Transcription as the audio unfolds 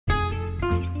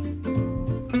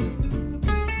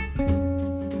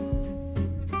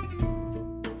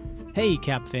Hey,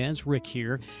 Cap fans, Rick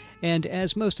here. And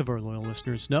as most of our loyal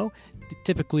listeners know,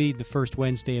 typically the first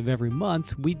Wednesday of every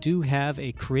month, we do have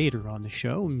a creator on the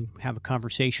show and have a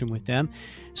conversation with them.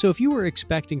 So if you were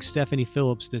expecting Stephanie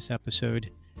Phillips this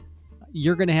episode,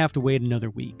 you're going to have to wait another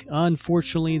week.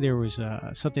 Unfortunately, there was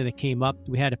something that came up.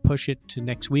 We had to push it to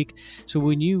next week. So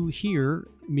when you hear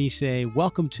me say,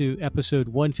 welcome to episode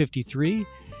 153,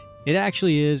 it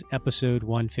actually is episode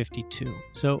 152.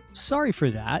 So sorry for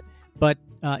that, but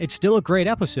it's still a great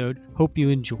episode. Hope you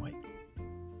enjoy.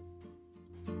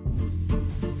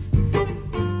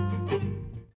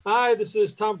 Hi, this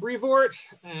is Tom Brevoort,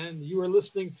 and you are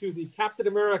listening to the Captain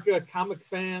America Comic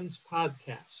Fans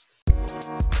Podcast.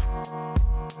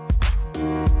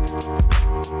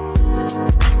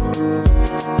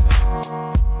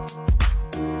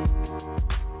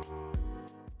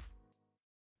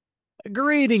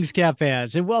 Greetings, Cap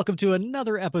fans, and welcome to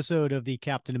another episode of the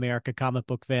Captain America Comic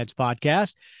Book Fans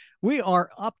Podcast. We are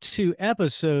up to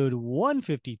episode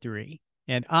 153,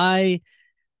 and I,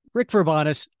 Rick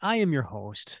Verbonis, I am your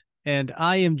host, and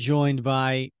I am joined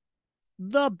by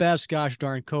the best gosh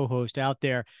darn co-host out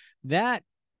there. That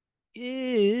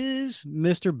is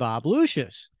Mr. Bob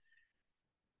Lucius.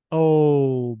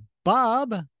 Oh,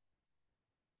 Bob.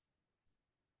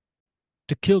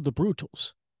 To kill the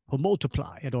brutals who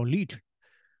multiply at our legion.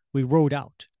 We rode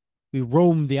out. We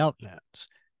roamed the outlands.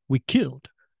 We killed.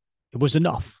 It was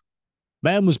enough.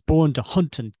 Man was born to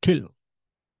hunt and kill.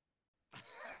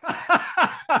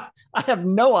 I have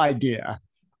no idea.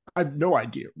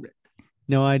 Rick.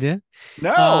 No idea?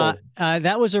 No.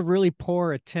 That was a really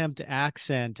poor attempt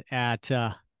accent at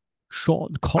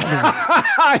Sean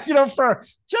Connery. For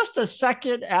just a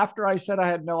second after I said I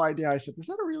had no idea, I said, is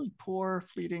that a really poor,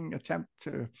 fleeting attempt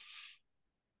to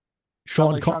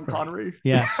Sean Connery?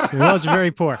 Yes, it was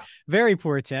very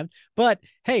poor attempt. But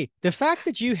hey, the fact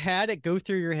that you had it go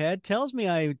through your head tells me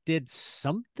I did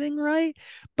something right.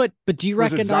 But do you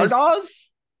recognize Zardoz?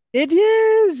 It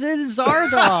is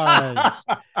Zardoz.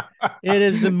 It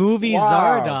is the movie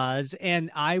Zardoz, and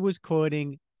I was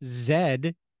quoting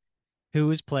Zed, who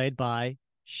was played by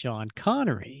Sean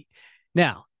Connery.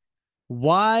 Now,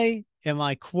 why am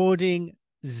I quoting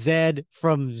Zed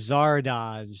from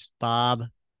Zardoz, Bob?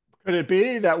 Could it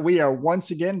be that we are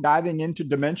once again diving into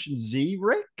Dimension Z,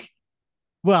 Rick?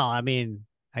 Well, I mean,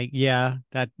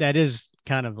 that is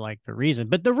kind of like the reason.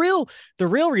 But the real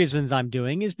reasons I'm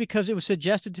doing is because it was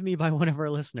suggested to me by one of our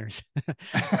listeners.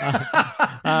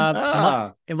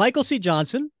 Michael C.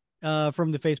 Janson.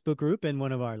 From the Facebook group and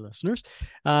one of our listeners,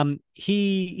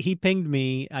 he pinged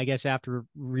me, I guess, after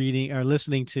reading or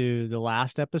listening to the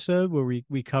last episode where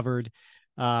we covered,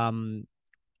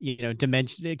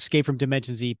 Escape from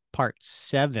Dimension Z Part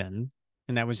 7,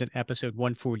 and that was in episode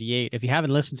 148. If you haven't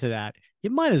listened to that,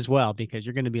 you might as well, because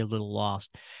you're going to be a little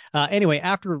lost. Anyway,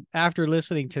 after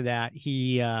listening to that,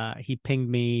 he pinged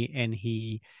me and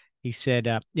he said,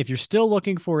 if you're still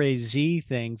looking for a Z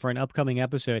thing for an upcoming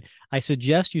episode, I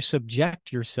suggest you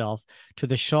subject yourself to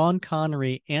the Sean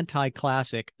Connery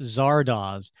anti-classic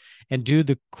Zardoz and do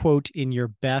the quote in your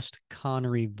best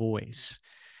Connery voice.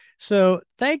 So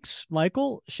thanks,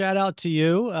 Michael. Shout out to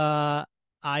you. That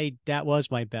was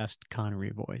my best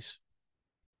Connery voice.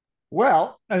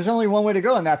 Well, there's only one way to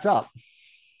go, and that's up.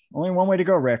 Only one way to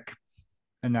go, Rick,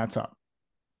 and that's up.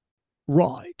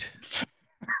 Right.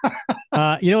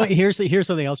 Here's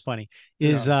something else funny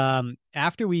is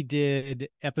after we did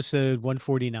episode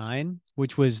 149,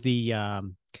 which was the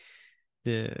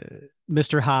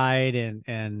Mr. Hyde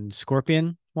and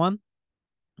Scorpion one,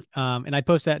 and I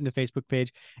posted that in the Facebook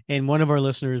page, and one of our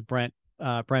listeners, Brent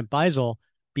Beisel,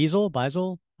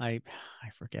 I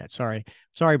forget, sorry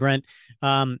Brent,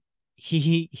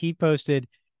 he posted,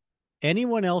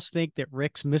 anyone else think that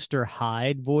Rick's Mr.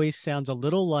 Hyde voice sounds a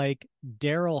little like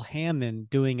Daryl Hammond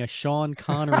doing a Sean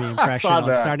Connery impression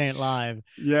on Saturday Night Live?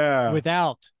 Yeah.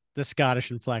 Without the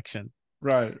Scottish inflection.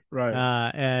 Right.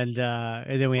 And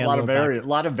then we had a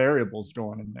lot of variables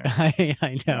going in there. I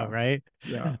know, yeah. Right?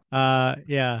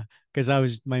 Yeah.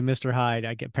 Because my Mr. Hyde,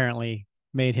 apparently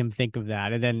made him think of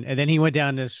that. And then he went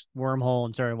down this wormhole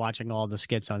and started watching all the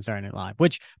skits on Saturday Night Live,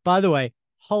 which, by the way,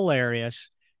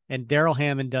 hilarious. And Daryl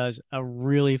Hammond does a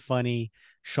really funny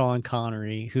Sean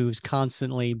Connery, who's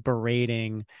constantly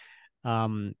berating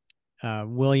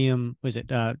William. Was it?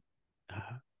 Not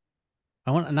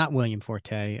William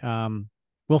Forte.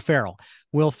 Will Ferrell.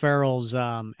 Will Ferrell's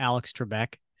Alex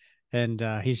Trebek, and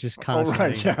he's just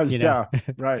constantly.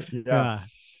 Right. Yeah.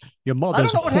 Your mother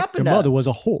was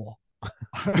a whore.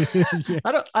 Yeah.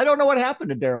 I don't know what happened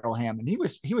to Daryl Hammond. He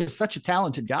was such a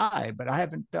talented guy, but I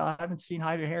haven't seen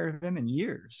hide or hair of him in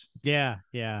years. Yeah,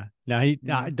 yeah. No, he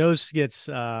those skits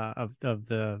of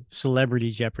the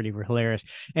Celebrity Jeopardy were hilarious,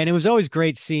 and it was always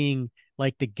great seeing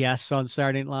like the guests on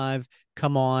Saturday Night Live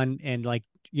come on and like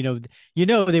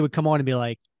they would come on and be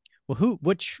like, well,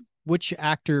 which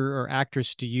actor or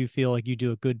actress do you feel like you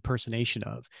do a good impersonation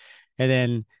of, and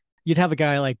then you'd have a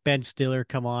guy like Ben Stiller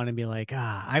come on and be like,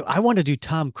 I want to do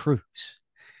Tom Cruise,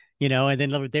 and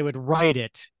then they would write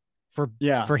it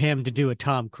Yeah, for him to do a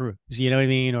Tom Cruise, you know what I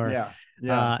mean? Or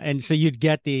yeah. and so you'd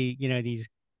get these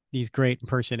great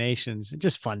impersonations,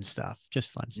 just fun stuff.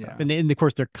 Yeah. And of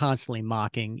course they're constantly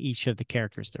mocking each of the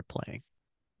characters they're playing.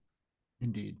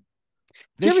 Indeed.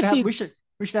 Did you ever see We should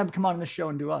have them come on this show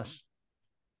and do us.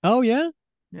 Oh yeah?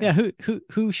 Yeah,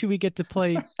 who should we get to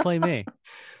play me?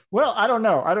 Well, I don't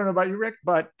know. I don't know about you, Rick,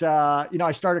 but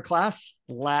I started class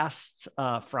last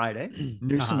Friday,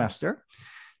 new semester,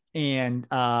 and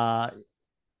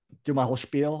do my whole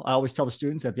spiel. I always tell the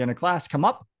students at the end of class, come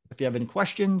up. If you have any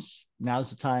questions, now's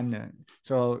the time.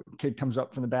 So kid comes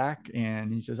up from the back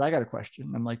and he says, I got a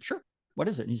question. I'm like, sure. What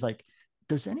is it? And he's like,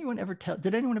 did anyone ever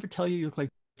tell you look like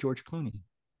George Clooney?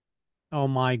 Oh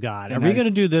my God. And Are we going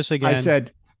to do this again?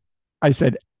 I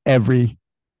said every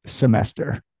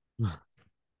semester.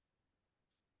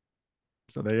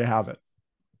 So there you have it.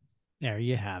 There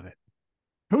you have it.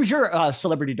 Who's your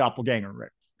celebrity doppelganger,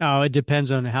 Rick? Oh, it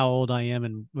depends on how old I am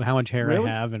and how much hair I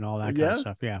have and all that kind of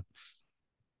stuff. Yeah.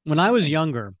 When I was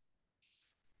younger,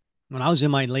 when I was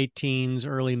in my late teens,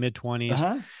 early mid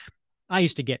 20s, I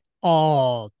used to get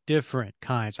all different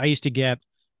kinds. I used to get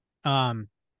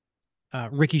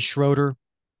Ricky Schroeder.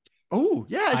 Oh,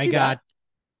 yeah,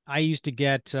 I used to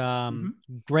get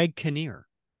Greg Kinnear.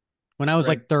 When I was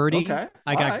like 30,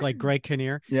 I got like Greg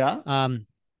Kinnear. Yeah.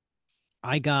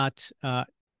 I got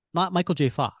not Michael J.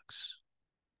 Fox,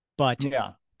 but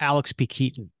Alex P.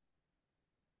 Keaton.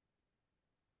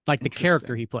 Like the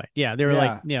character he played. Yeah. They were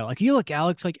like, like you look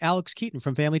like Alex Keaton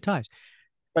from Family Ties.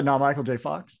 But not Michael J.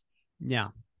 Fox. Yeah.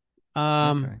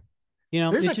 There's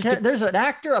an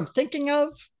actor I'm thinking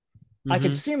of. I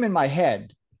could see him in my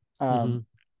head. And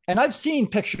I've seen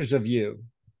pictures of you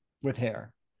with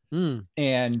hair.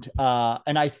 And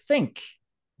I think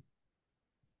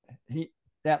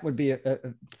that would be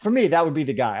for me, that would be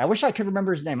the guy. I wish I could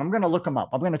remember his name. I'm going to look him up.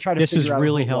 I'm going to try to This figure is out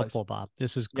really helpful, Bob.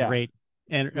 This is great.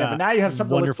 And but now you have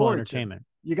something wonderful to look entertainment.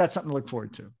 To. You got something to look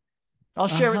forward to. I'll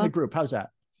share it in the group. How's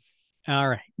that? All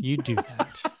right. You do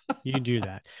that. You do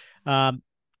that.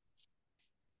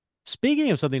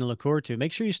 Speaking of something to look forward to,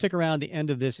 make sure you stick around the end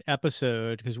of this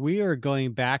episode because we are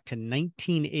going back to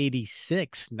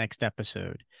 1986 next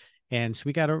episode. And so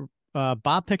we got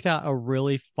Bob picked out a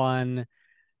really fun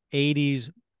 80s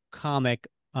comic,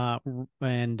 and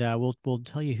we'll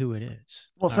tell you who it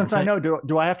is. Well, since I know,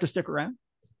 do I have to stick around?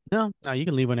 No, you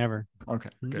can leave whenever. Okay,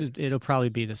 good. It'll probably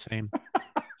be the same.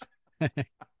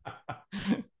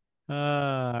 All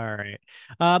right.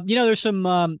 There's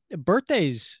some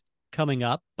birthdays coming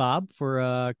up, Bob,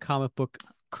 for comic book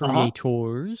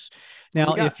creators.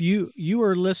 Now, if you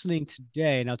are listening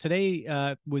today,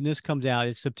 when this comes out,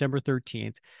 it's September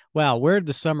 13th. Wow, where did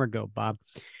the summer go, Bob?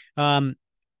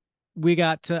 We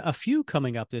got a few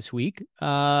coming up this week.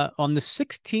 On the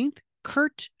 16th,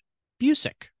 Kurt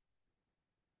Busiek.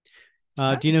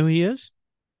 Nice. Do you know who he is?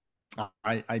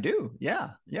 I do.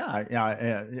 Yeah.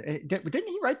 Didn't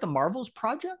he write the Marvels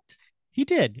Project? He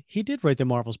did write the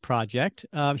Marvels Project.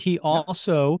 He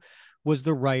also was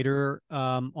the writer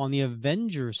on the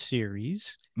Avengers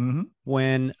series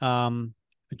when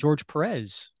George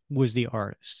Perez was the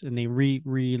artist, and they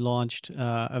relaunched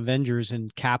Avengers,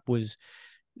 and Cap was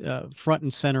front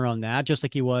and center on that, just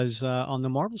like he was on the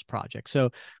Marvels Project.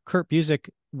 So Kurt Busiek,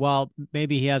 while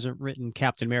maybe he hasn't written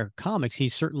Captain America comics,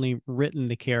 he's certainly written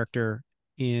the character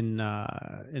in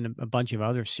a bunch of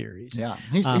other series. Yeah,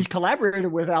 he's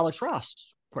collaborated with Alex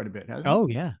Ross quite a bit, hasn't he? Oh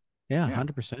yeah,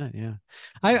 100%. Yeah,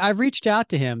 I've reached out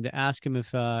to him to ask him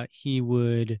if he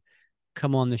would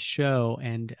come on the show,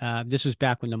 and this was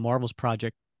back when the Marvels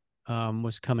Project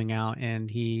was coming out, and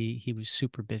he was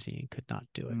super busy and could not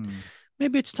do it.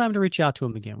 Maybe it's time to reach out to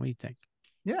him again. What do you think?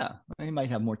 Yeah, he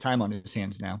might have more time on his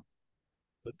hands now.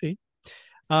 Could be.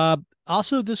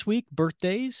 Also this week,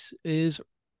 birthdays is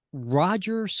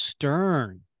Roger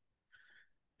Stern.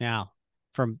 Now,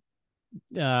 from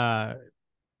a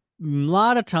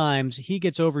lot of times he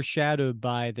gets overshadowed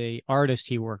by the artist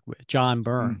he worked with, John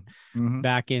Byrne,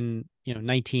 back in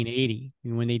 1980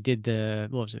 when they did the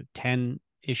 10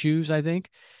 issues, I think.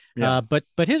 Yeah.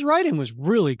 But his writing was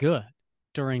really good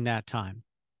during that time,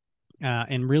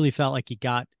 and really felt like he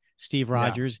got Steve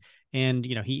Rogers, and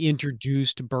he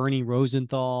introduced Bernie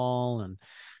Rosenthal and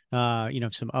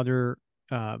some other.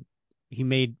 He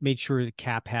made sure that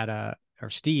Cap had or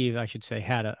Steve, I should say,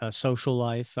 had a social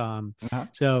life.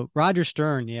 So Roger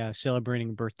Stern,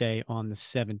 celebrating birthday on the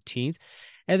 17th,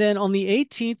 and then on the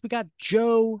 18th we got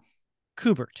Joe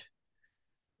Kubert,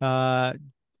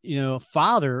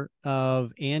 father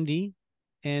of Andy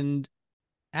and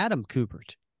Adam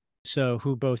Kubert, so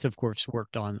who both, of course,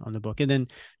 worked on the book. And then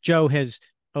Joe has,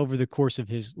 over the course of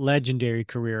his legendary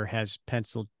career, has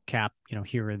penciled Cap,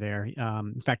 here or there.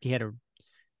 In fact, he had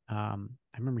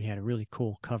I remember he had a really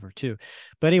cool cover too.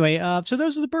 But anyway, so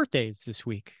those are the birthdays this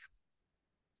week.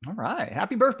 All right,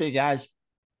 happy birthday, guys.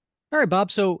 All right,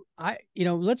 Bob. So I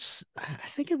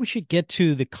think we should get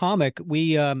to the comic.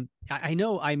 I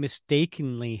know I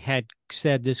mistakenly had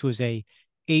said this was a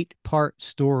 8-part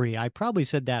story. I probably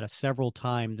said that several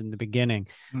times in the beginning.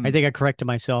 I think I corrected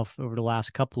myself over the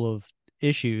last couple of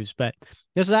issues, but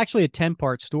this is actually a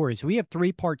 10-part story. So we have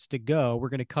 3 parts to go. We're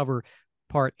going to cover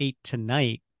part 8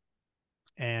 tonight.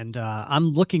 And I'm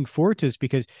looking forward to this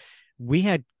because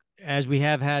as we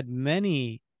have had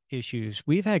many issues,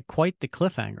 we've had quite the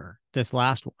cliffhanger this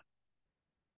last one.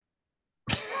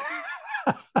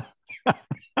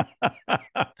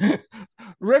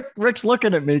 Rick's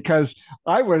looking at me because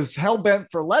I was hell-bent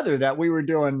for leather that we were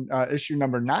doing issue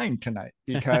number 9 tonight,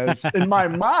 because in my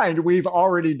mind we've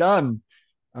already done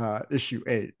issue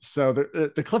 8. So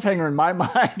the cliffhanger in my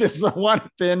mind is the one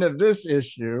at the end of this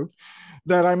issue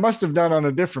that I must have done on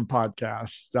a different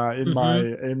podcast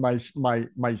in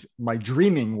my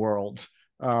dreaming world.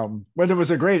 But it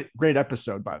was a great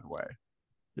episode, by the way.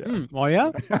 Yeah. Oh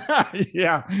yeah.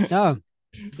 Yeah. Oh.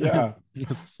 Yeah.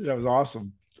 That was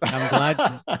awesome. I'm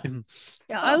glad.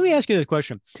 Yeah. Let me ask you this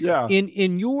question. Yeah.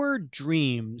 In your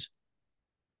dreams,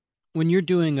 when you're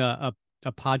doing a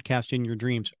podcast in your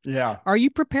dreams, are you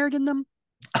prepared in them?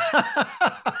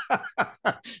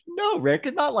 No, Rick,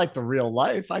 it's not like the real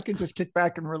life. I can just kick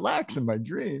back and relax in my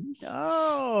dreams.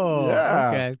 Oh, yeah.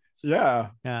 Okay. Yeah.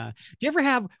 Do you ever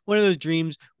have one of those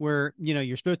dreams where,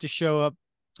 you're supposed to show up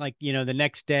like, the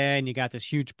next day and you got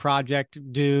this huge project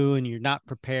due and you're not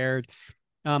prepared?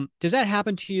 Does that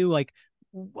happen to you? Like,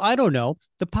 I don't know.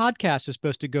 The podcast is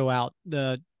supposed to go out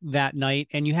that night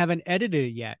and you haven't edited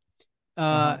it yet.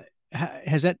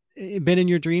 Has that been in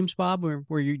your dreams, Bob,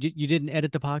 where you didn't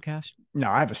edit the podcast? No,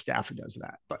 I have a staff who does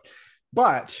that,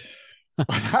 but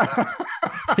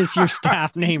is your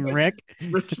staff name Rick?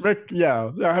 Rick, yeah,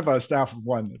 I have a staff of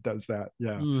 1 that does that.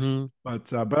 Yeah. Mm-hmm.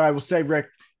 But I will say, Rick,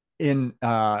 in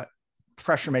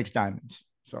pressure makes diamonds.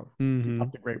 So keep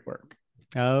up the great work.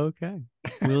 Okay,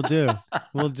 we'll do.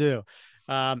 We'll do.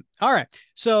 All right.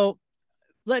 So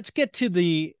let's get to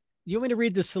you want me to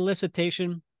read the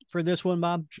solicitation for this one,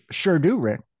 Bob? Sure do,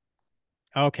 Rick.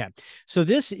 Okay. So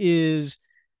this is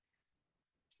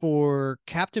for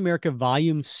Captain America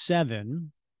Volume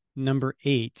 7, number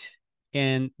 8.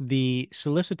 And the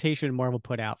solicitation Marvel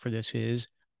put out for this is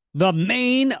the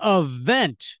main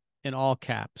event, in all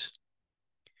caps.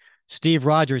 Steve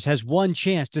Rogers has one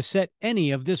chance to set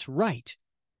any of this right.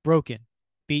 Broken,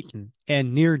 beaten,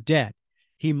 and near dead,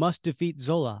 he must defeat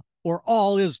Zola or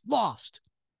all is lost.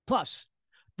 Plus,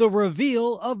 the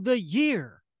reveal of the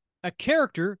year. A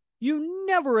character you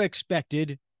never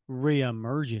expected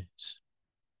reemerges.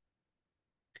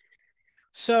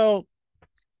 So,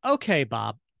 okay,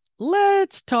 Bob,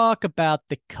 let's talk about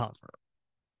the cover.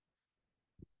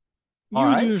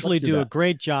 You usually do a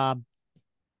great job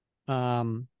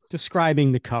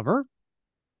describing the cover.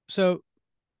 So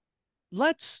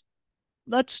let's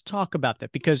talk about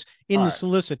that, because in the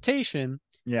solicitation,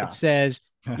 it says,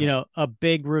 a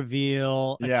big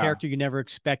reveal, a character you never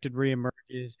expected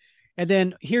reemerges. And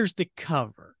then here's the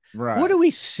cover. Right. What do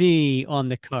we see on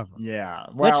the cover? Yeah.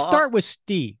 Well, let's start with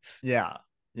Steve. Yeah.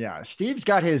 Yeah. Steve's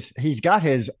got his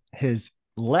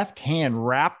left hand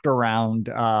wrapped around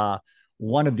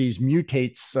one of these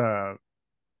mutates,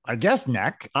 I guess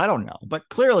neck. I don't know, but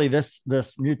clearly this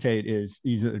mutate is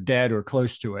either dead or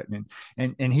close to it,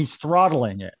 and he's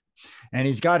throttling it. And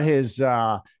he's got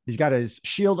his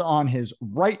shield on his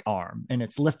right arm, and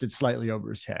it's lifted slightly over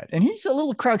his head. And he's a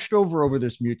little crouched over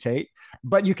this mutate,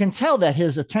 but you can tell that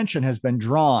his attention has been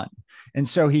drawn. And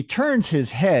so he turns his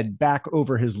head back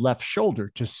over his left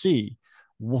shoulder to see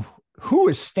who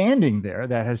is standing there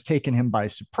that has taken him by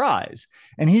surprise.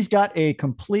 And he's got a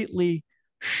completely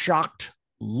shocked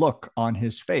look on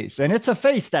his face. And it's a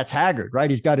face that's haggard, right?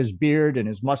 He's got his beard and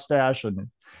his mustache, and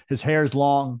his hair's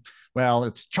long. Well,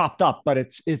 it's chopped up, but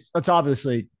it's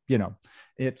obviously,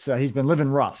 he's been living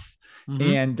rough.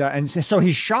 Mm-hmm. And so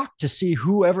he's shocked to see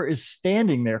whoever is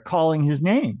standing there calling his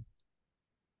name.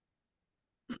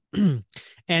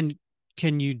 And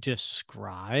can you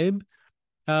describe,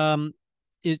 um,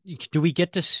 do we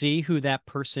get to see who that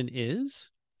person is?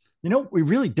 We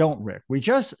really don't, Rick. We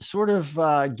just sort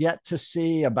of get to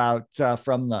see about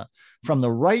from the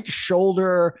right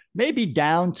shoulder, maybe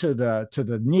down to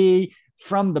the knee,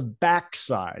 from the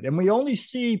backside, and we only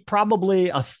see probably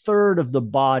a third of the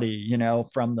body,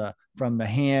 from the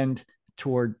hand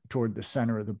toward the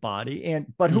center of the body.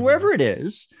 But whoever it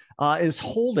is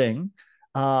holding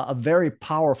a very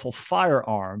powerful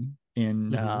firearm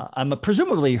in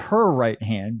presumably her right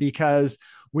hand, because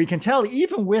we can tell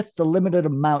even with the limited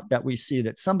amount that we see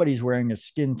that somebody's wearing a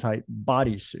skin tight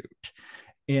bodysuit.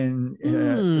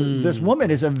 This woman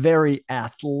is a very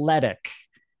athletic,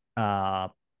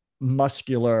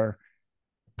 muscular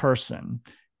person,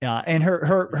 and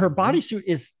her bodysuit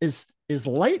is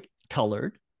light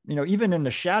colored. Even in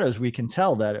the shadows, we can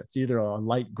tell that it's either a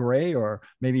light gray or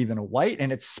maybe even a white,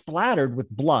 and it's splattered with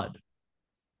blood.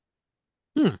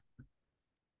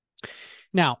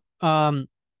 Now,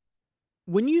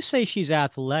 when you say she's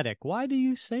athletic, why do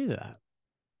you say that?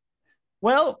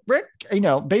 Well, Rick,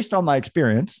 based on my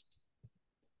experience,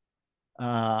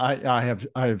 I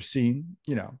have seen,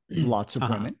 lots of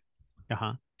women,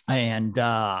 and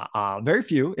very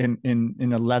few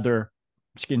in a leather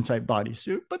skin tight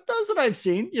bodysuit. But those that I've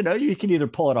seen, you can either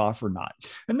pull it off or not.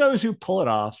 And those who pull it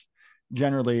off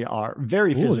generally are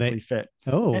very physically fit.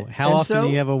 How often do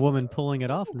you have a woman pulling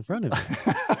it off in front of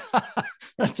you?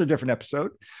 That's a different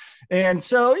episode. And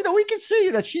so, we can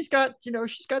see that she's got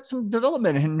some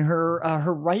development in her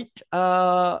right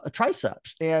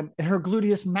triceps, and her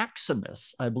gluteus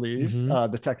maximus, I believe,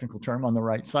 the technical term on the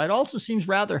right side, also seems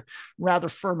rather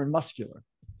firm and muscular.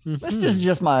 This is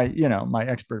just my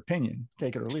expert opinion.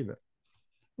 Take it or leave it.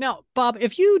 Now, Bob,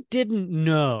 if you didn't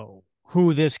know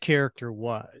who this character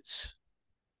was,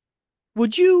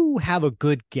 would you have a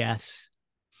good guess?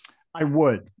 I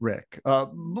would, Rick,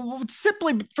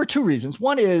 simply for two reasons.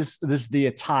 One is the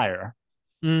attire,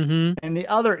 and the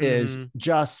other is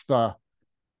just the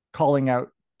calling out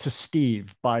to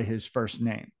Steve by his first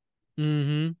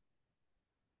name.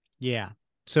 Yeah.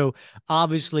 So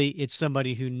obviously it's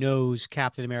somebody who knows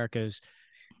Captain America's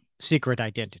secret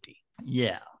identity.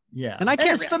 Yeah. And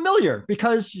it's familiar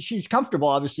because she's comfortable,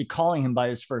 obviously, calling him by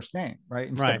his first name, right?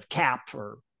 Instead of Cap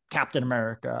or Captain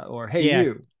America or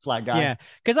you, flag guy. Yeah,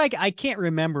 because I can't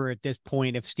remember at this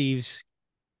point if Steve's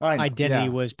identity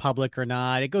was public or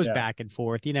not. It goes back and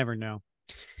forth. You never know.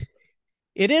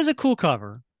 It is a cool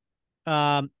cover.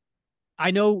 I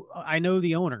know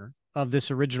the owner of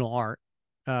this original art,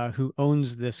 who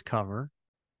owns this cover.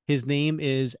 His name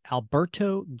is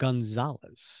Alberto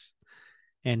Gonzalez,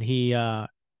 and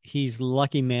he's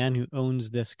lucky man who owns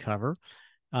this cover.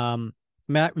 In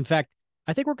fact,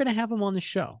 I think we're going to have him on the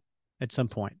show at some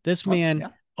point. This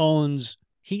man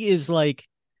he is like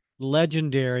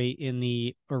legendary in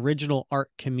the original art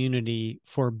community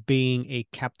for being a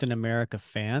Captain America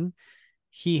fan.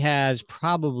 He has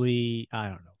probably, I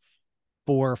don't know,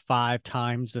 4 or 5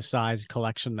 times the size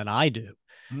collection that I do.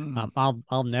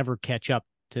 I'll never catch up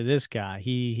to this guy.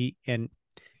 He and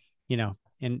the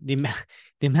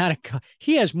amount of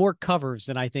he has more covers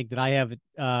than I think that I have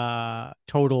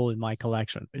total in my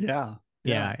collection.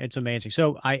 Yeah, it's amazing.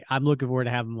 So I'm looking forward to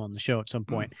having him on the show at some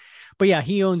point. But yeah,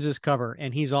 he owns this cover,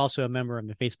 and he's also a member of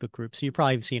the Facebook group. So you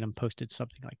probably have seen him posted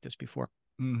something like this before.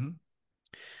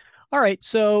 All right.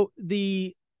 So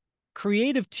the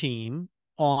creative team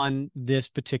on this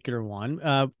particular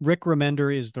one, Rick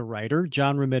Remender is the writer,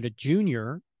 John Romita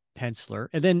Jr. penciler,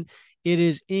 and then it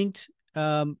is inked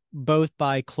both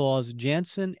by Klaus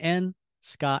Janson and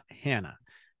Scott Hanna.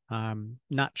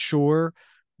 Not sure.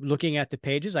 Looking at the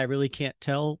pages, I really can't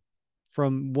tell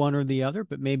from one or the other,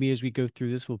 but maybe as we go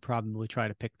through this, we'll probably try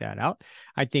to pick that out.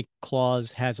 I think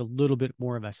Klaus has a little bit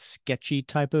more of a sketchy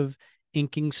type of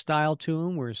inking style to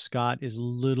him, whereas Scott is a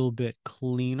little bit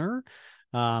cleaner.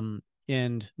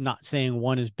 And not saying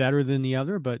one is better than the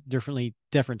other, but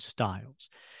different styles.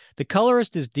 The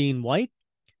colorist is Dean White.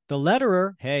 The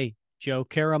letterer, Joe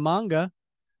Caramanga.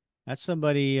 That's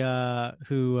somebody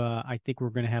who I think we're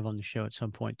going to have on the show at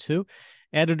some point too.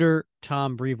 Editor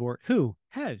Tom Brevoort, who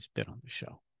has been on the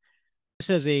show. This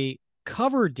has a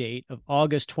cover date of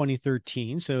August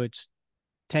 2013, so it's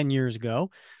 10 years ago.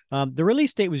 The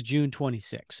release date was June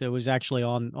 26, so it was actually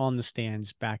on the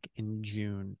stands back in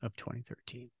June of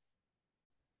 2013.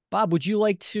 Bob, would you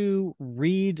like to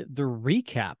read the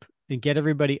recap and get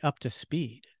everybody up to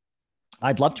speed?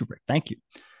 I'd love to, Rick. Thank you.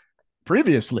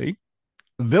 Previously,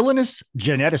 villainous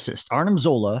geneticist Arnim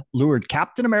Zola lured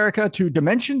Captain America to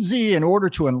Dimension Z in order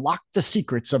to unlock the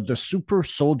secrets of the super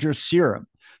soldier serum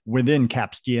within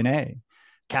Cap's DNA.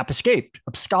 Cap escaped,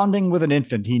 absconding with an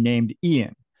infant he named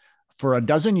Ian. For a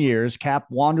dozen years, Cap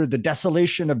wandered the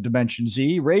desolation of Dimension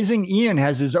Z, raising Ian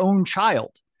as his own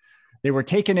child. They were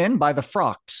taken in by the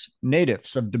Frocks,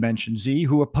 natives of Dimension Z,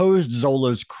 who opposed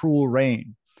Zola's cruel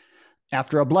reign.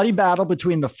 After a bloody battle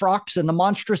between the Frocks and the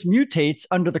monstrous mutates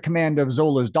under the command of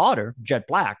Zola's daughter, Jet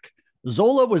Black,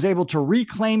 Zola was able to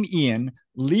reclaim Ian,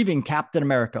 leaving Captain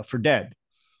America for dead.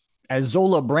 As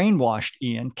Zola brainwashed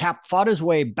Ian, Cap fought his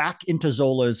way back into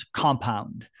Zola's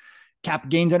compound. Cap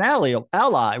gained an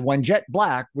ally when Jet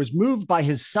Black was moved by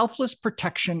his selfless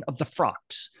protection of the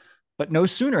Frocks. But no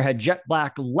sooner had Jet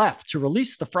Black left to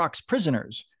release the Frocks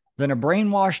prisoners than a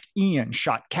brainwashed Ian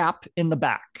shot Cap in the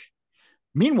back.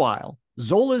 Meanwhile,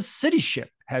 Zola's city ship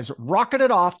has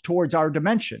rocketed off towards our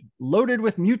dimension, loaded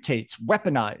with mutates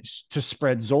weaponized to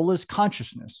spread Zola's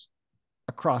consciousness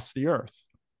across the Earth.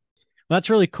 Well, that's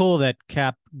really cool that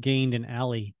Cap gained an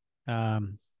ally. I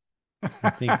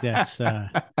think that's. Oh,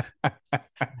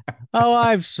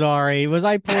 I'm sorry. Was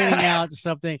I pointing out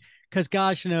something? Because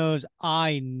gosh knows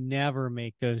I never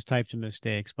make those types of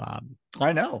mistakes, Bob.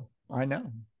 I know.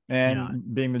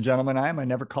 And being the gentleman I am, I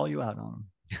never call you out on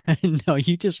them. No,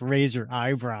 you just raise your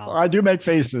eyebrow. I do make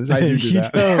faces. I do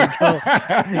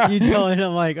that. You don't. And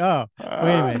I'm like, oh, wait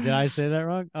a minute. Did I say that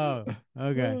wrong? Oh,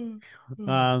 okay.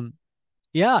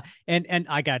 Yeah. And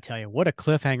I got to tell you, what a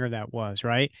cliffhanger that was,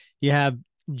 right? You have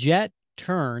Jet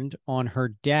turned on her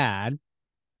dad.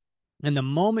 And the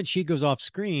moment she goes off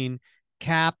screen,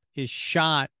 Cap is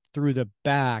shot through the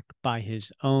back by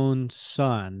his own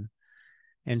son.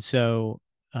 And so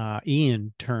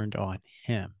Ian turned on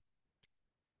him.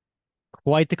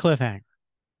 Quite the cliffhanger.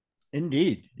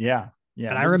 Indeed. Yeah.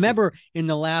 And I remember in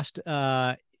the last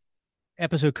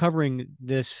episode covering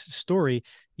this story,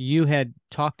 you had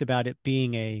talked about it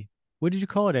being a, what did you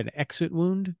call it? An exit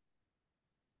wound?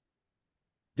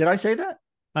 Did I say that?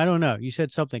 I don't know. You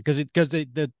said something because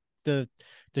the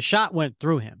shot went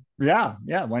through him. Yeah.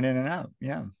 Went in and out.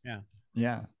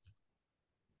 Yeah.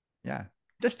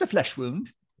 Just a flesh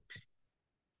wound.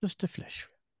 Just a flesh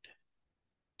wound.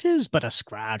 'Tis but a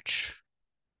scratch.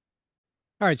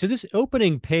 All right, so this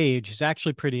opening page is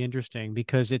actually pretty interesting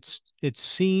because it's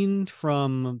seen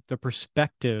from the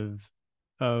perspective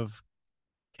of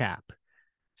Cap.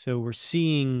 So we're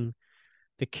seeing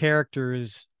the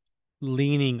characters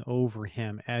leaning over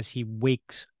him as he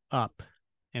wakes up.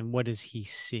 And what does he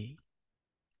see?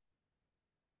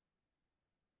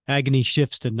 Agony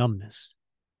shifts to numbness.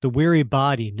 The weary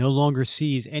body no longer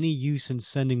sees any use in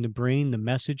sending the brain the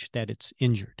message that it's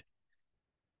injured.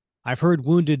 I've heard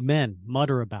wounded men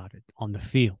mutter about it on the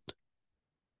field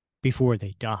before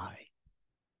they die.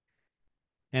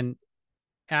 And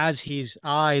as his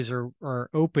eyes are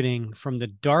opening from the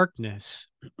darkness,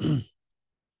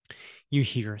 you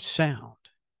hear a sound.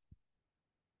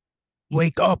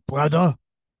 Wake up, brother.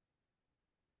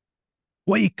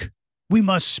 Wake. We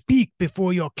must speak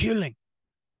before your killing.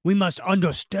 We must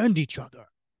understand each other.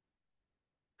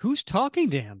 Who's talking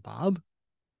to him, Bob?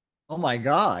 Oh my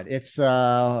God. It's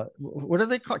what do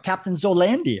they call Captain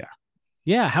Zolandia?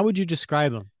 Yeah, how would you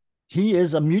describe him? He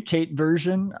is a mutate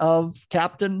version of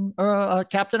Captain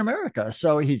America.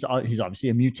 So he's obviously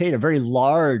a mutate, a very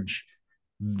large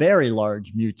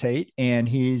mutate, and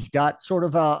he's got sort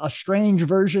of a strange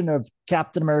version of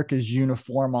Captain America's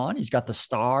uniform on. He's got the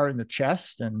star in the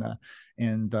chest and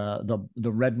the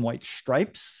red and white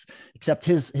stripes, except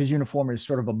his uniform is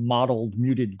sort of a mottled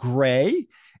muted gray.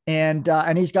 And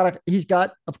he's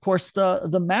got of course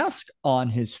the mask on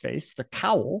his face, the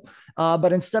cowl,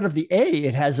 but instead of the A,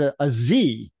 it has a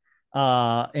Z.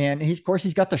 And he's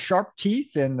got the sharp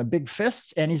teeth and the big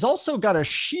fists, and he's also got a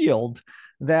shield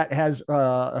that has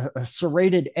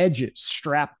serrated edges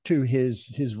strapped to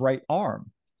his right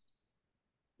arm.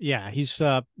 Yeah, he's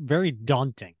very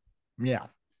daunting. Yeah.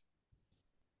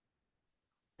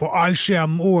 For I share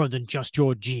more than just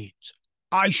your genes.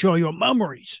 I share your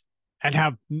memories and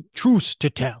have truths to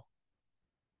tell.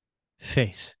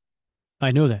 Face.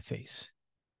 I know that face.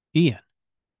 Ian,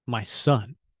 my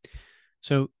son.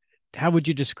 So how would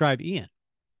you describe Ian?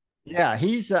 Yeah,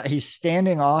 he's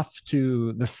standing off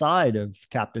to the side of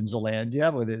Captain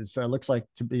Zolandia with his looks like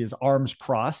to be his arms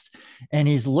crossed, and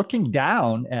he's looking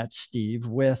down at Steve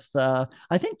with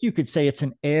I think you could say it's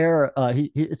an air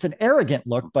it's an arrogant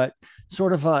look, but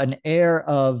sort of an air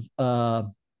of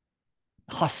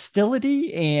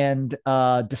hostility and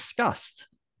disgust.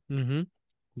 Mm-hmm.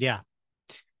 Yeah,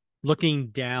 looking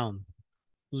down,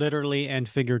 literally and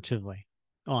figuratively,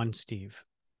 on Steve.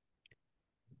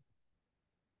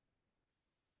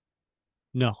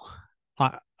 No,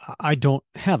 I don't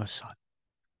have a son.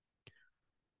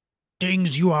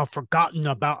 Things you have forgotten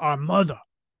about our mother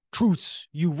truths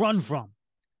you run from.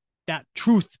 That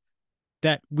truth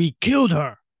that we killed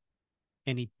her.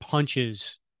 And he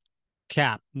punches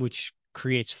Cap, which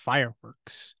creates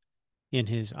fireworks in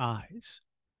his eyes.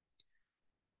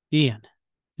 Ian,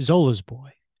 Zola's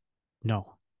boy.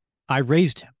 No, I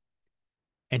raised him,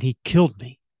 and he killed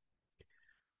me.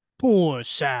 Poor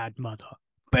sad mother,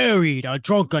 buried a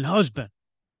drunken husband,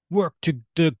 worked to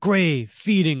the grave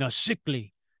feeding a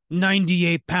sickly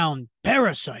 98-pound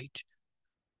parasite.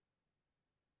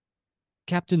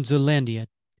 Captain Zelandia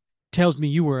tells me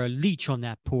you were a leech on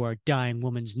that poor dying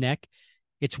woman's neck.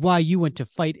 It's why you went to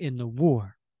fight in the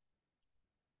war.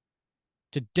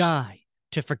 To die,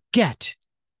 to forget.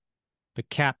 But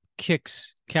Cap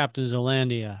kicks Captain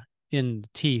Zelandia in the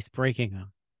teeth, breaking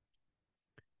him.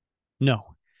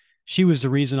 No, she was the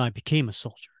reason I became a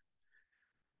soldier.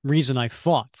 Reason I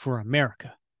fought for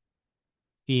America.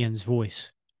 Ian's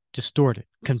voice, distorted,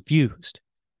 confused.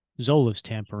 Zola's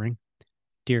tampering.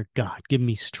 Dear God, give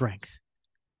me strength.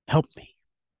 Help me.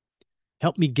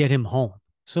 Help me get him home.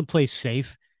 Someplace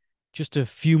safe. Just a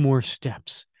few more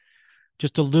steps.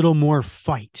 Just a little more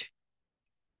fight.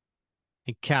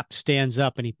 And Cap stands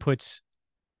up and he puts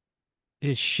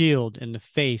his shield in the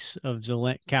face of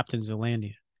Captain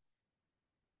Zelandia.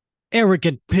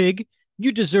 Arrogant pig,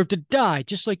 you deserve to die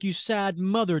just like your sad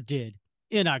mother did,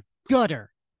 in a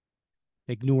gutter.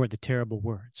 Ignore the terrible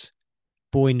words.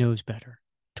 Boy knows better.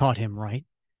 Taught him right.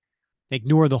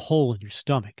 Ignore the hole in your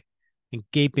stomach and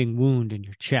gaping wound in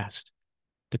your chest,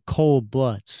 the cold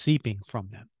blood seeping from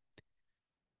them.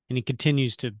 And he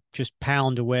continues to just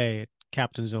pound away at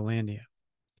Captain Zelandia.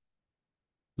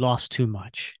 Lost too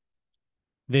much.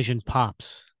 Vision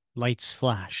pops, lights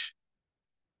flash.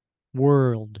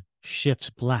 World shifts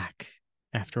black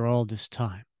after all this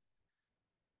time.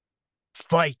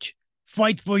 Fight!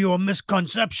 Fight for your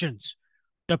misconceptions!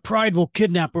 The prideful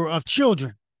kidnapper of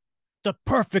children! The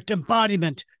perfect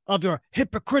embodiment of your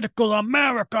hypocritical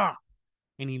America!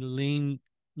 And he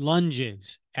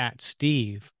lunges at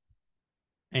Steve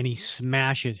and he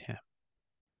smashes him.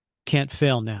 Can't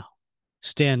fail now.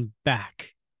 Stand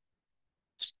back.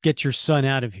 Get your son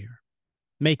out of here.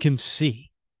 Make him see.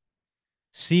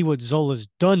 See what Zola's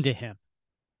done to him.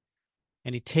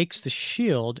 And he takes the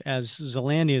shield as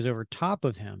Zelandia is over top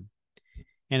of him.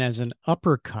 And as an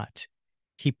uppercut,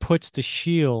 he puts the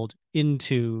shield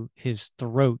into his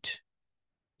throat,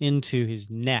 into his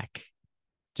neck,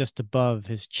 just above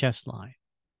his chest line.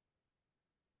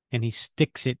 And he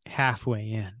sticks it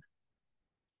halfway in.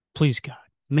 Please, God,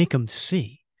 make him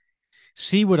see.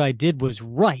 See what I did was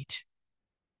right.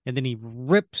 And then he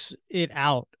rips it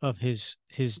out of his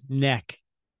neck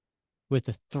with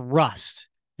a thrust.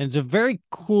 And it's a very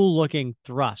cool looking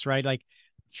thrust, right? Like,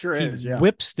 sure is, yeah.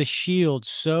 Whips the shield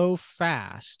so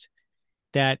fast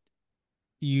that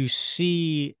you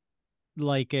see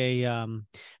like a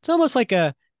it's almost like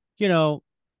a,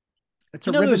 it's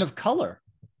a ribbon of color.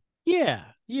 Yeah.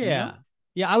 Yeah,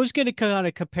 I was going to kind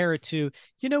of compare it to,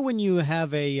 when you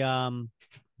have a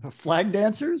flag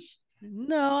dancers.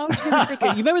 No, I was going to think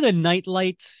you remember the night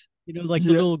lights, like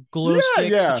the little glow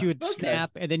sticks that you would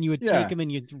snap, and then you would take them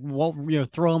and you'd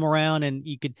throw them around, and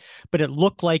you could, but it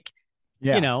looked like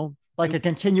like a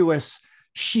continuous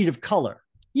sheet of color.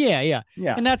 Yeah.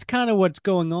 And that's kind of what's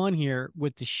going on here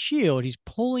with the shield. He's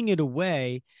pulling it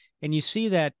away, and you see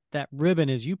that ribbon,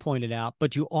 as you pointed out,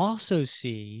 but you also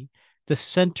see the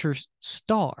center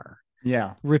star.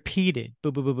 Yeah. Repeated,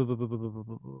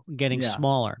 getting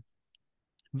smaller.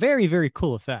 Very, very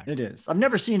cool effect. It is. I've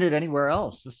never seen it anywhere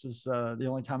else. This is the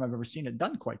only time I've ever seen it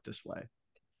done quite this way.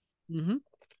 Mm-hmm.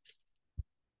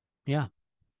 Yeah.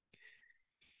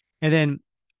 And then,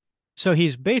 so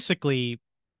he's basically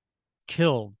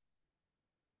killed,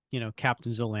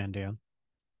 Captain Zelandia.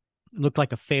 It looked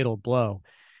like a fatal blow.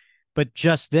 But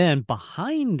just then,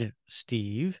 behind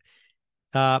Steve,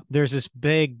 there's this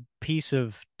big piece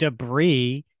of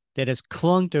debris that has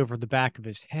clunked over the back of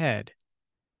his head.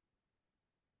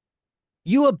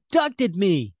 You abducted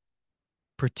me,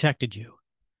 protected you,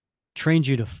 trained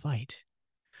you to fight,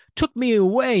 took me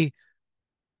away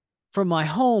from my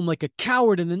home like a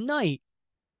coward in the night,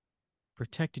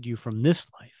 protected you from this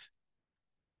life,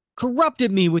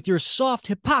 corrupted me with your soft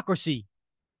hypocrisy,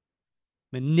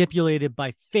 manipulated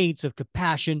by feints of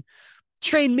compassion,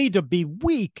 trained me to be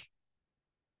weak.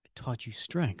 I taught you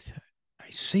strength. I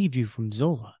saved you from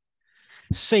Zola.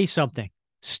 Say something.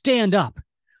 Stand up.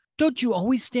 Don't you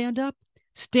always stand up?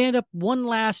 Stand up one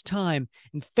last time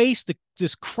and face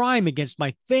this crime against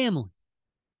my family.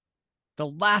 The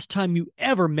last time you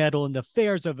ever meddle in the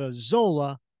affairs of a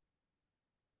Zola.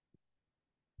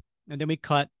 And then we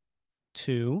cut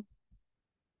to,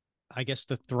 I guess,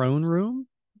 the throne room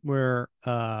where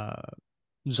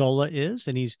Zola is,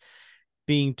 and he's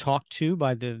being talked to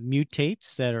by the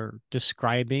mutates that are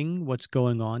describing what's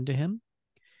going on to him.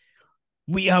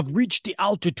 We have reached the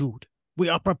altitude. We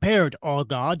are prepared, our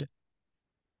God.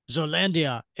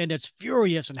 Zolandia and its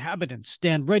furious inhabitants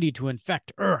stand ready to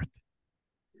infect Earth.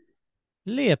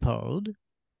 Leopold.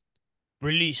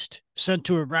 Released, sent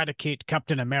to eradicate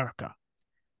Captain America.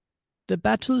 The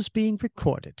battle is being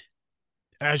recorded.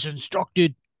 As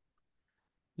instructed.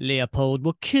 Leopold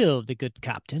will kill the good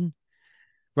captain.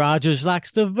 Rogers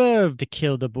lacks the verve to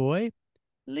kill the boy.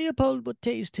 Leopold will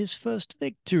taste his first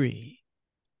victory.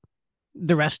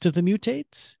 The rest of the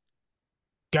mutates?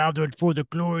 Gathered for the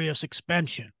glorious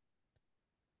expansion.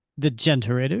 The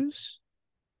generators?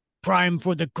 Prime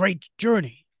for the great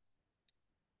journey.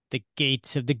 The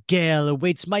gates of the gale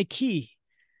awaits my key.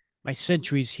 My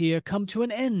centuries here come to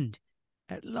an end,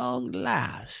 at long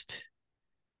last.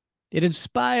 It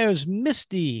inspires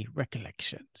misty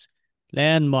recollections.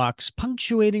 Landmarks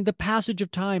punctuating the passage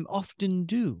of time often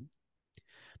do.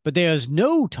 But there is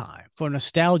no time for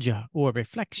nostalgia or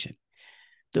reflection.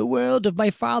 The world of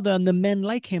my father and the men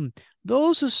like him,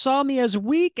 those who saw me as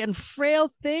weak and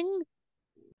frail thing,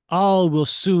 all will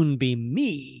soon be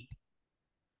me.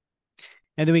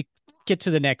 And then we get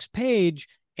to the next page,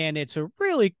 and it's a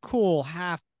really cool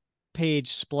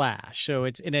half-page splash. So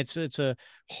it's a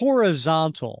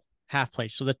horizontal half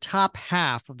page. So the top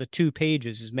half of the 2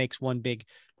 pages makes one big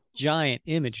giant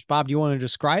image. Bob, do you want to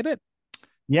describe it?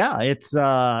 Yeah,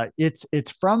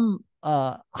 it's from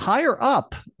higher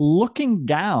up, looking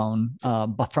down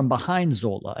from behind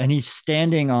Zola, and he's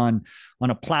standing on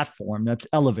a platform that's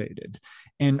elevated,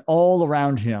 and all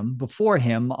around him, before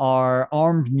him, are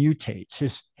armed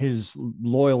mutates, his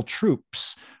loyal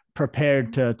troops,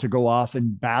 prepared to go off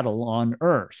and battle on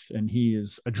Earth, and he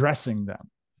is addressing them.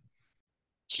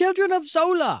 Children of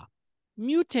Zola,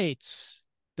 mutates,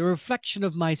 the reflection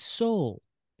of my soul,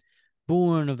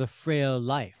 born of the frail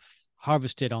life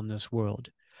harvested on this world.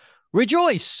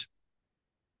 Rejoice!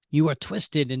 You are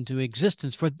twisted into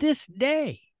existence for this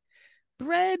day,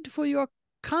 bred for your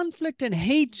conflict and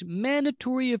hate,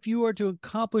 mandatory if you are to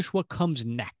accomplish what comes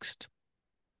next.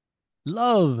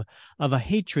 Love of a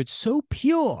hatred so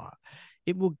pure,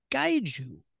 it will guide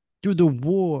you through the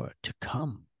war to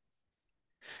come.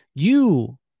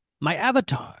 You, my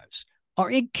avatars,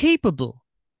 are incapable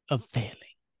of failing,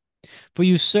 for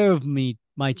you serve me,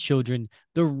 my children,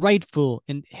 the rightful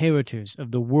inheritors of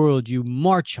the world you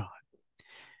march on.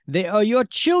 They are your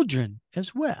children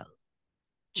as well,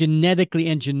 genetically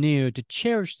engineered to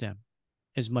cherish them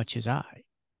as much as I.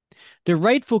 The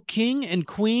rightful king and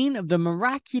queen of the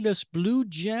miraculous blue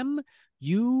gem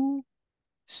you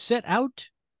set out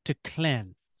to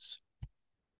cleanse.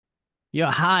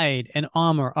 Your hide and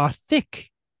armor are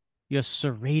thick, your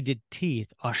serrated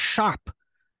teeth are sharp,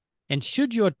 and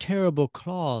should your terrible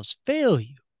claws fail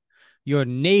you, your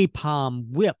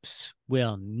napalm whips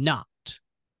will not.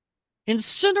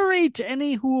 Incinerate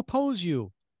any who oppose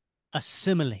you.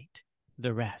 Assimilate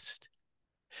the rest.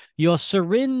 Your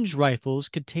syringe rifles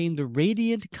contain the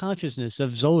radiant consciousness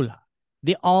of Zola,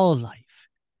 the all-life.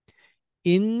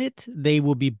 In it, they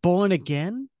will be born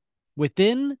again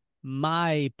within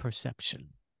my perception.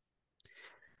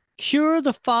 Cure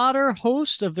the fodder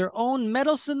hosts of their own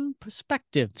medicine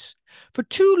perspectives. For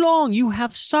too long you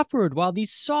have suffered while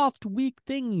these soft, weak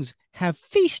things have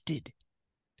feasted.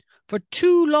 For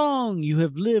too long you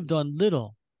have lived on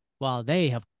little while they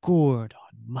have gored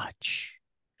on much.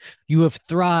 You have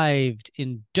thrived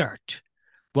in dirt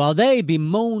while they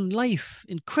bemoan life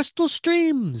in crystal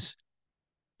streams.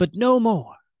 But no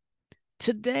more.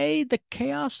 Today the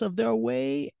chaos of their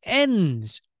way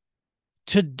ends.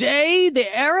 Today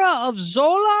the era of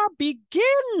Zola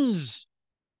begins.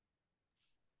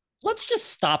 Let's just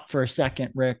stop for a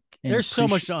second, Rick. There's so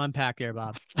much to unpack there,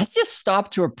 Bob. Let's just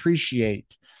stop to appreciate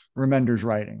Remender's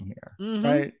writing here,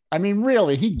 right? I mean,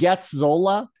 really, he gets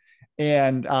Zola,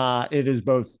 and it is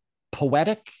both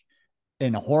poetic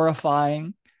and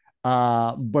horrifying,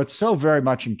 but so very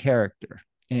much in character.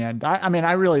 And I mean,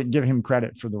 I really give him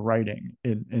credit for the writing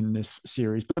in this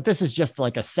series, but this is just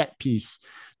like a set piece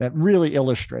that really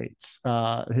illustrates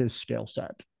his skill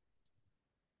set.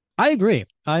 I agree.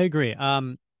 I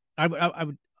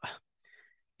would.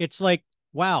 It's like,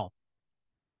 wow,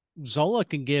 Zola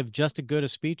can give just as good a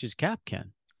speech as Cap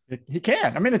can. He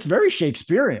can. I mean, it's very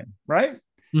Shakespearean, right?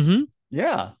 Mm-hmm.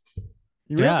 Yeah,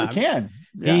 he really can.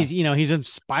 Yeah. He's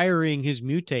inspiring his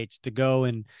mutates to go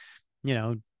and,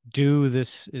 do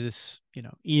this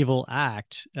evil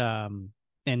act,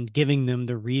 and giving them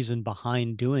the reason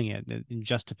behind doing it in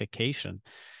justification,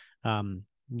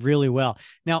 really well.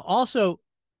 Now, also,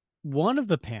 one of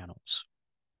the panels,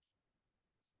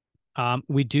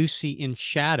 we do see in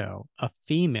shadow a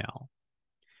female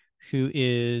who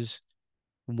is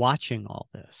watching all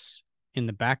this in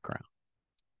the background.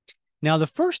 Now, the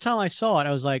first time I saw it,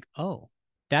 I was like, oh,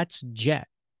 that's Jet,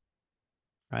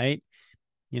 right?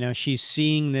 She's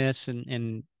seeing this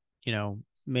and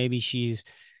maybe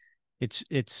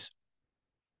it's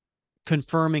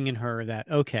confirming in her that,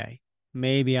 okay,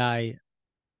 maybe I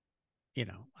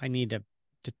need to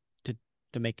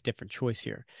make a different choice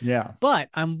here. Yeah. But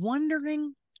I'm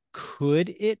wondering, could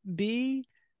it be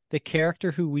the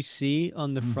character who we see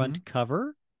on the front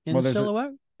cover in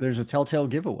silhouette? There's a telltale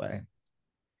giveaway.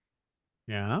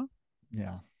 Yeah.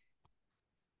 Yeah.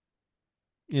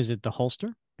 Is it the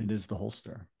holster? It is the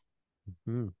holster.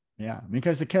 Mm-hmm. Yeah,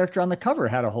 because the character on the cover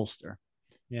had a holster.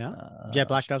 Yeah. Jet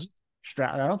Black doesn't.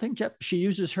 I don't think she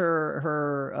uses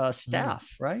her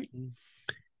staff, right?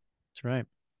 That's right.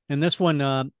 And this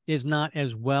one is not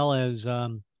as well as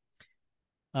Rick.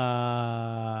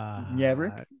 I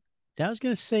was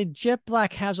gonna say Jet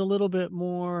Black has a little bit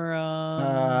more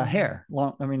hair.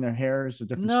 Long. I mean, their hair is a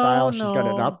different style. She's got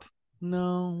it up.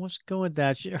 No, let's go with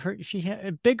that. She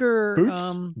had bigger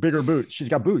boots. Bigger boots. She's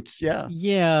got boots. Yeah.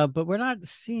 Yeah, but we're not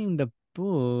seeing the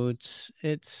boots.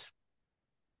 It's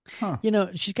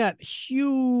she's got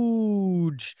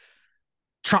huge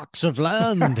tracts of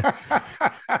land.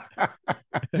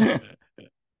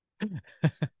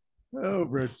 Oh,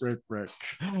 Rick.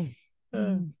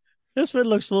 This one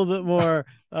looks a little bit more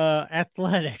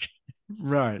athletic.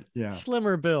 Right. Yeah.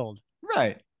 Slimmer build.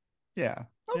 Right. Yeah.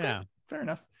 Okay. Yeah. Fair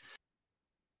enough.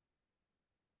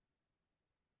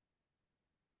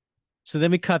 So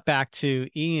then we cut back to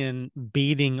Ian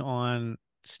beating on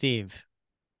Steve.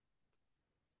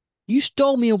 You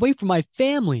stole me away from my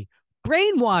family,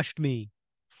 brainwashed me.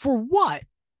 For what?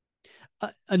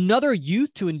 Another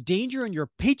youth to endanger in your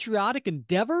patriotic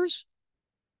endeavors?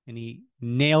 And he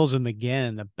nails him again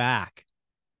in the back.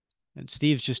 And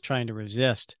Steve's just trying to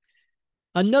resist.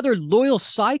 Another loyal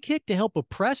sidekick to help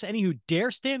oppress any who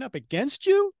dare stand up against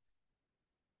you?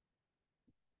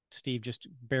 Steve just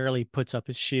barely puts up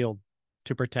his shield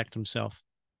to protect himself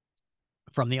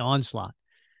from the onslaught.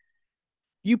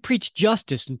 You preach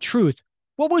justice and truth.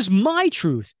 What was my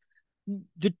truth?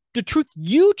 The truth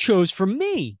you chose for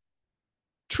me.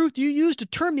 Truth you used to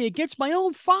turn me against my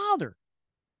own father.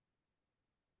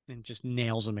 And just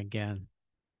nails him again.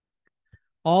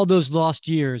 All those lost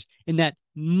years in that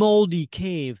moldy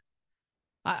cave.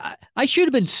 I should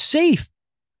have been safe.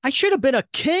 I should have been a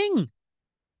king.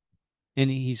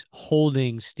 And he's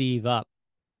holding Steve up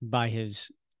by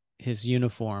his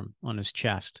uniform on his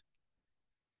chest.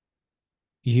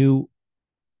 You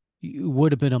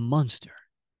would have been a monster.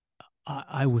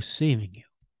 I was saving you.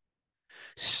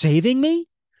 Saving me?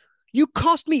 You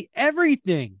cost me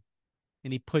everything.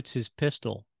 And he puts his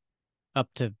pistol up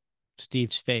to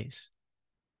Steve's face.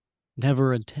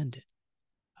 Never intended.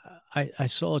 I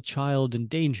saw a child in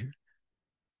danger.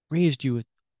 Raised you with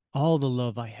all the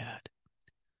love I had.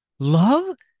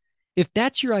 Love? If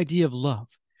that's your idea of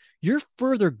love, you're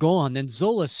further gone than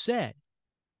Zola said.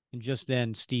 And just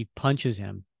then, Steve punches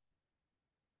him.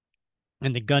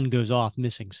 And the gun goes off,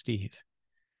 missing Steve.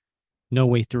 No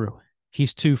way through.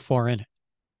 He's too far in it.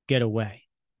 Get away.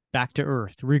 Back to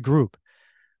Earth. Regroup.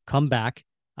 Come back.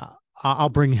 I'll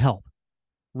bring help.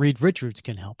 Reed Richards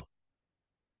can help.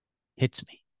 Hits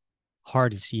me.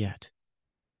 Hardest yet.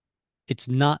 It's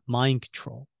not mind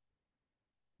control.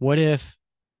 What if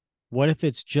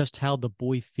it's just how the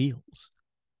boy feels?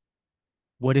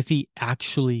 What if he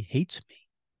actually hates me?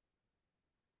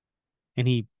 And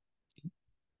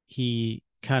he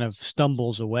kind of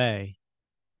stumbles away,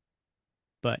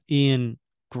 but Ian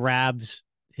grabs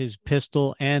his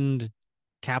pistol and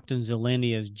Captain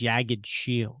Zelendia's jagged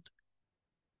shield.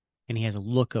 And he has a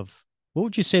look of, what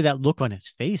would you say that look on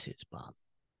his face is, Bob?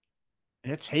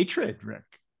 It's hatred, Rick.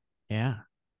 Yeah.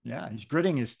 Yeah, he's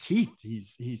gritting his teeth.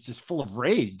 He's just full of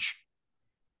rage.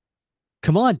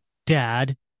 Come on,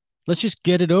 Dad. Let's just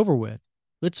get it over with.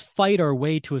 Let's fight our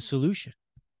way to a solution.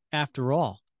 After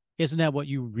all, isn't that what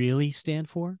you really stand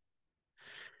for?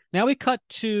 Now we cut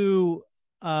to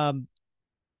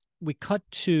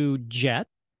Jet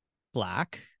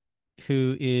Black,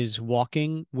 who is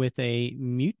walking with a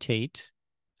mutate,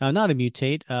 not a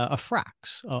mutate, a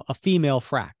Frax, a female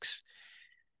Frax.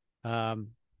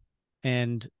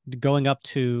 And going up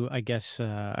to, I guess,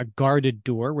 a guarded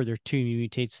door where there are two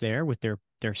mutates there with their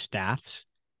staffs.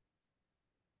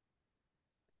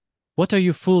 What are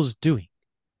you fools doing?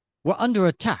 We're under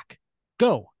attack.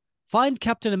 Go. Find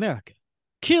Captain America.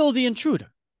 Kill the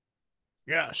intruder.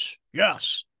 Yes.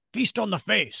 Feast on the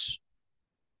face.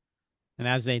 And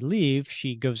as they leave,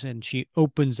 she goes and she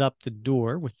opens up the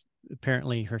door with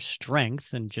apparently her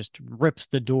strength and just rips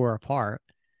the door apart.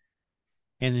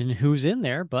 And then who's in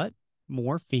there but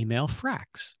more female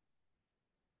fracks?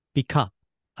 Become.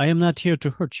 I am not here to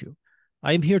hurt you.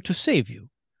 I am here to save you.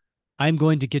 I am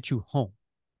going to get you home.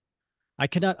 I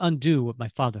cannot undo what my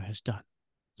father has done,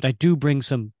 but I do bring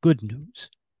some good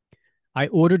news. I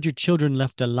ordered your children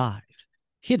left alive,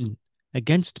 hidden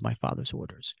against my father's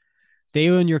orders. They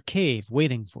are in your cave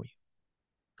waiting for you.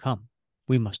 Come,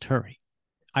 we must hurry.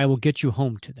 I will get you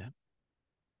home to them.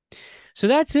 So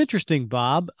that's interesting,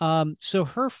 Bob. So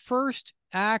her first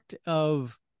act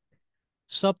of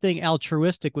something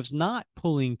altruistic was not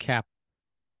pulling Cap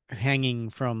hanging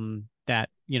from that,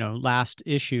 last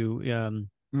issue,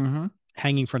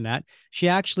 hanging from that. She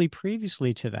actually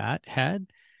previously to that had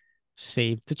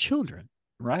saved the children.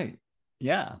 Right.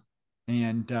 Yeah.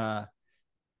 And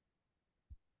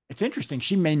it's interesting.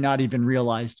 She may not even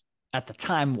realize at the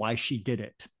time why she did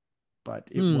it, but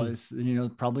it was,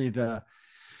 probably that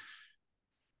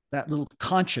little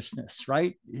consciousness,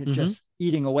 right? Just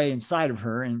eating away inside of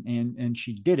her. And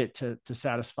she did it to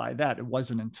satisfy that. It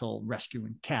wasn't until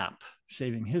rescuing Cap,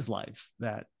 saving his life,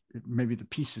 that maybe the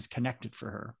pieces connected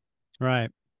for her.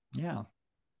 Right. Yeah.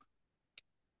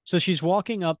 So she's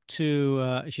walking up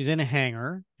to, she's in a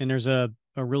hangar, and there's a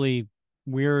really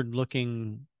weird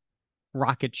looking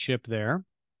rocket ship there.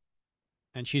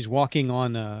 And she's walking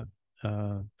on a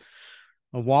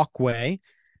walkway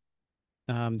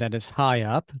that is high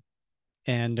up,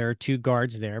 and there are two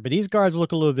guards there. But these guards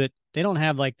look a little bit, they don't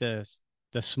have like the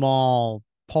small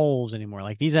poles anymore.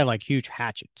 Like these have like huge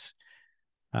hatchets.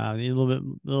 A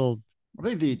little. I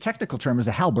believe the technical term is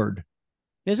a halberd.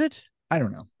 Is it? I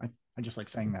don't know. I just like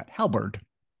saying that. Halberd.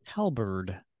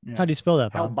 Halberd. Yeah. How do you spell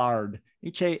that, Bob? Halbard.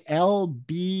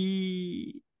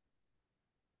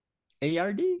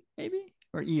 HALBARD, maybe?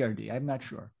 Or ERD. I'm not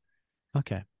sure.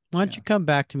 Okay. Why don't you come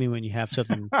back to me when you have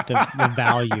something of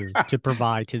value to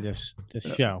provide to this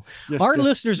show? Our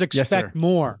listeners expect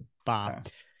more, Bob.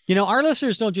 Our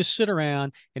listeners don't just sit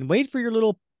around and wait for your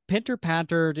little pinter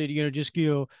panter to just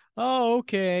go, oh,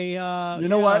 okay. You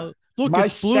know what? Look,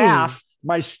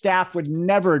 my staff would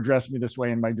never address me this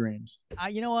way in my dreams.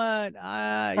 You know what?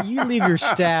 You leave your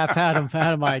staff out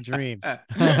of my dreams.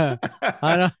 I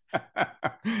don't.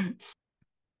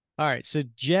 All right. So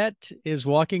Jet is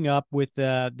walking up with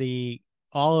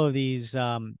all of these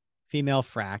female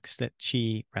fracks that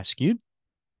she rescued.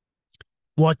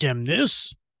 What am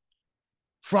this?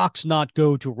 Frocks not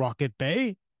go to Rocket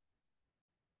Bay?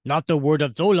 Not the word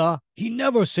of Zola. He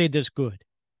never say this good.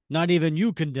 Not even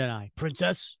you can deny,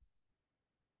 princess.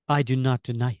 I do not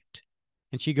deny it.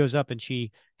 And she goes up and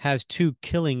she has two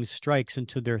killing strikes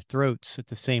into their throats at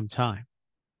the same time.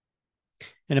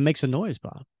 And it makes a noise,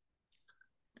 Bob.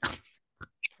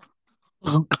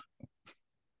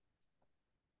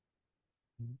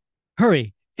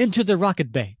 Hurry, into the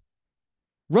rocket bay.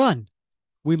 Run.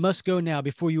 We must go now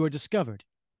before you are discovered.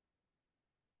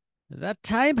 That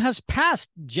time has passed,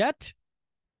 Jet.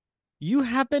 You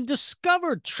have been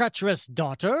discovered, treacherous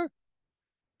daughter.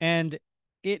 And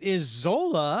it is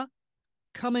Zola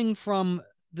coming from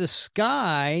the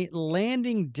sky,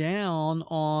 landing down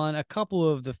on a couple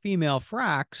of the female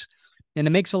fracks, and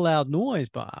it makes a loud noise,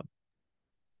 Bob.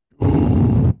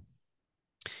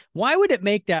 Why would it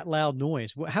make that loud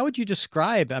noise? How would you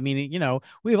describe? I mean,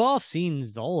 we've all seen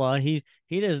Zola. He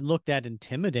doesn't look that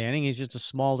intimidating. He's just a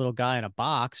small little guy in a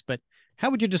box. But how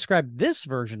would you describe this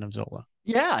version of Zola?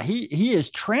 Yeah, he has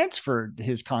transferred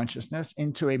his consciousness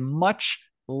into a much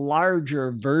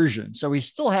larger version. So he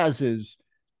still has his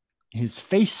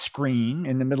face screen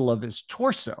in the middle of his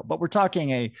torso, but we're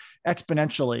talking a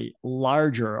exponentially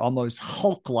larger, almost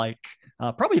Hulk-like,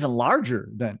 probably even larger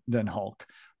than Hulk,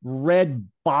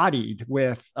 red-bodied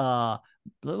with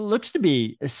looks to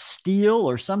be a steel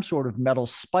or some sort of metal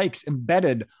spikes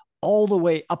embedded all the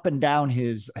way up and down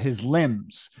his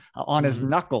limbs, on his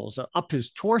knuckles, up his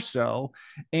torso,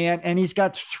 and he's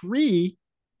got three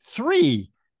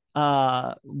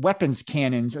weapons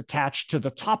cannons attached to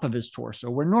the top of his torso,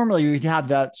 where normally you'd have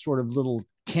that sort of little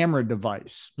camera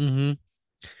device. Mm-hmm.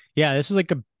 Yeah, this is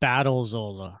like a Battle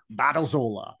Zola.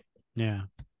 Yeah.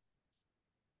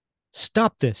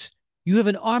 Stop this. You have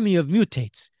an army of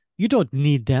mutates. You don't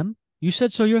need them. You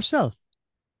said so yourself.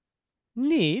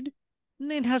 Need?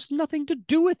 It has nothing to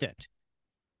do with it.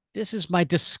 This is my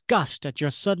disgust at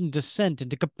your sudden descent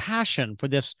into compassion for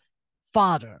this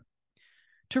father.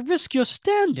 To risk your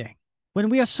standing when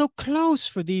we are so close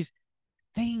for these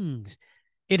things.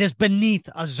 It is beneath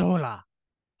a Zola.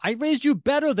 I raised you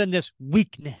better than this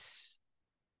weakness.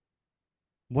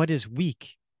 What is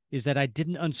weak is that I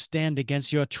didn't understand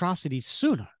against your atrocities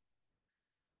sooner.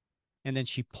 And then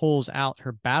she pulls out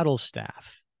her battle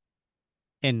staff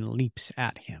and leaps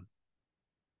at him.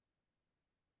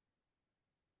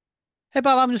 Hey,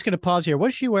 Bob, I'm just going to pause here. What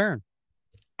is she wearing?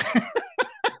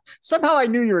 Somehow I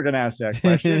knew you were going to ask that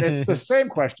question. It's the same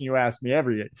question you ask me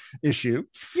every issue.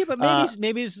 Yeah, but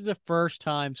maybe this is the first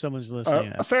time someone's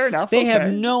listening to this. Fair enough. They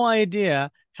have no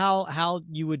idea how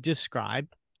you would describe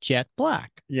Jet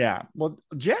Black. Yeah. Well,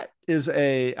 Jet is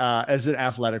as an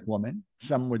athletic woman.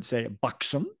 Some would say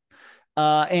buxom.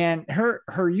 And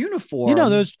her uniform. You know,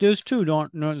 those two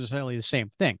don't necessarily the same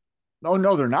thing. Oh,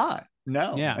 no, they're not.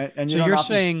 No. Yeah. And so you're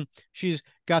saying she's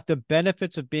got the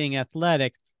benefits of being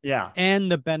athletic. Yeah.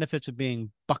 And the benefits of being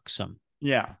buxom.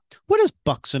 Yeah. What does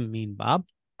buxom mean, Bob?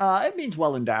 It means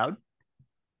well endowed.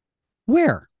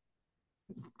 Where?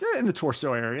 In the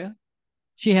torso area.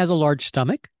 She has a large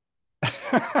stomach.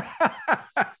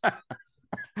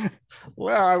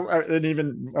 Well, I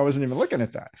wasn't even looking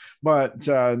at that. But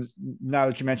now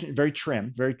that you mention it, very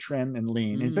trim and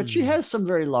lean. But she has some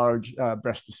very large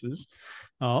breastises.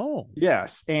 Oh,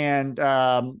 yes. And but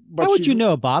how would you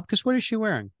know, Bob? Because what is she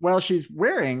wearing? Well, she's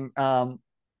wearing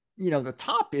the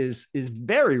top is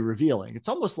very revealing. It's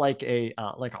almost like a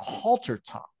halter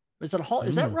top. Is it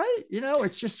is that right?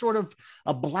 It's just sort of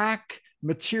a black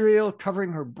material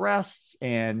covering her breasts,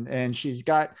 and she's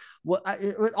got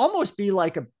it would almost be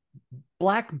like a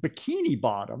black bikini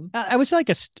bottom. I would say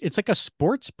it's like a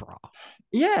sports bra.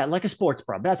 Yeah, like a sports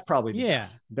bra. That's probably the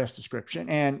best description.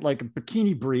 And like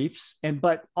bikini briefs.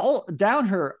 But all down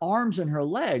her arms and her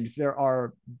legs, there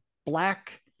are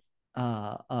black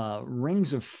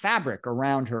rings of fabric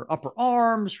around her upper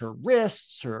arms, her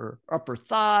wrists, her upper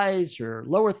thighs, her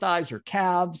lower thighs, her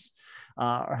calves,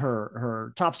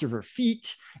 her tops of her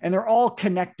feet. And they're all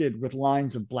connected with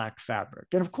lines of black fabric.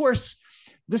 And of course,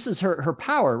 this is her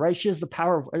power, right? She has the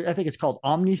power of, I think it's called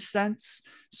omnisense.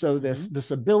 So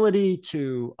this ability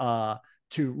to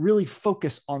really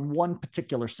focus on one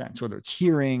particular sense, whether it's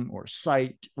hearing or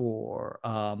sight or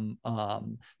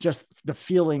just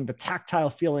the tactile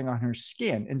feeling on her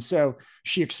skin. And so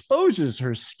she exposes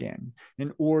her skin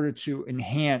in order to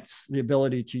enhance the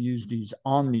ability to use these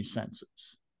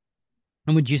omnisenses.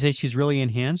 And would you say she's really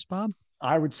enhanced, Bob?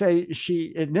 I would say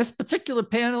in this particular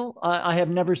panel, I have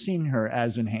never seen her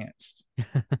as enhanced.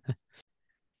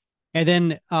 And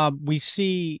then we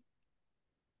see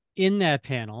in that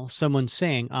panel someone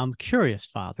saying, "I'm curious,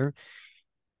 Father,"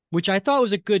 which I thought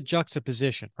was a good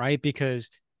juxtaposition, right? Because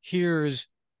here's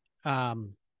Jet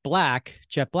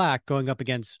Black, going up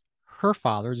against her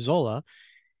father, Zola.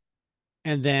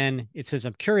 And then it says,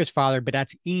 "I'm curious, Father," but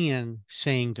that's Ian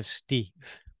saying to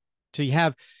Steve. So you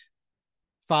have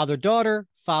father-daughter,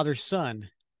 father-son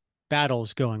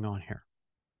battles going on here.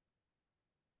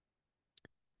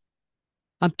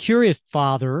 "I'm curious,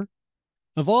 Father,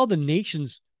 of all the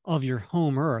nations of your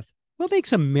home earth, what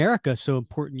makes America so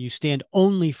important you stand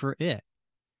only for it?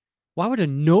 Why would a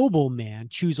noble man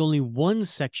choose only one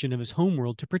section of his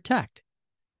homeworld to protect?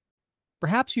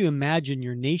 Perhaps you imagine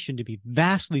your nation to be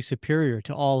vastly superior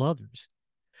to all others.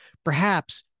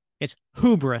 Perhaps it's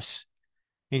hubris."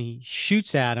 And he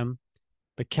shoots at him,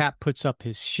 but Cap puts up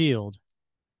his shield.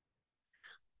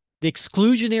 "The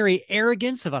exclusionary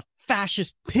arrogance of a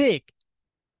fascist pig."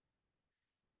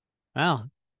 Wow.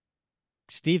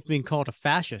 Steve being called a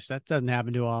fascist, that doesn't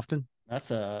happen too often.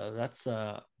 That's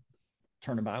a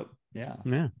turnabout. Yeah.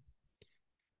 Yeah.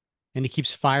 And he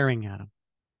keeps firing at him.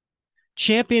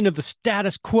 "Champion of the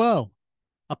status quo,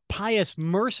 a pious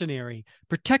mercenary,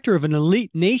 protector of an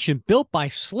elite nation built by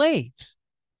slaves.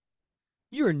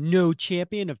 You're no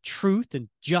champion of truth and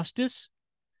justice.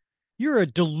 You're a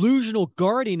delusional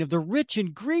guardian of the rich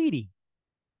and greedy."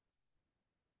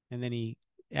 And then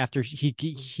after he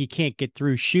can't get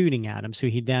through shooting at him, so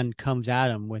he then comes at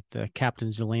him with the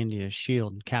Captain Zelandia's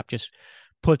shield, and Cap just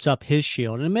puts up his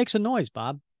shield, and it makes a noise,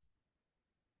 Bob.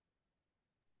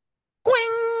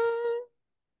 Quing!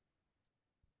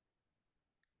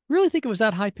 Really think it was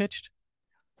that high pitched?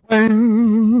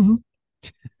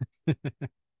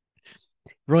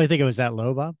 Really think it was that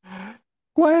low, Bob?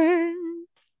 Quang!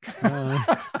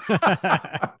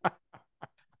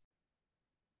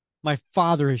 "My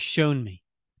father has shown me.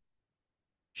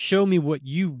 Show me what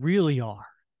you really are."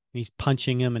 And he's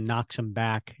punching him and knocks him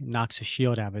back, knocks the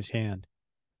shield out of his hand.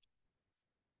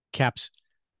 Cap's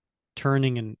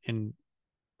turning and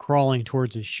crawling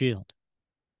towards his shield.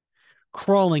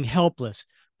 "Crawling helpless,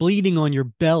 bleeding on your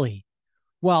belly,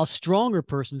 while a stronger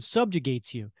person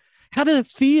subjugates you. How does it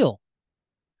feel?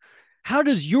 How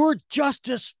does your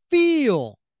justice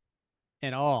feel?"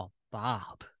 And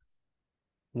Bob.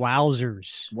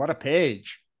 Wowzers. What a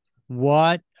page.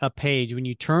 What a page. When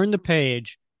you turn the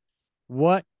page,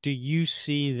 what do you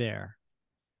see there?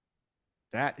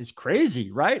 That is crazy,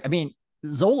 right? I mean,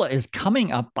 Zola is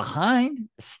coming up behind Don't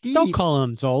Steve. call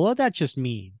him Zola. That's just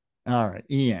mean. All right,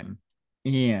 Ian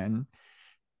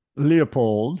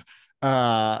Leopold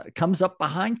comes up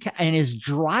behind and is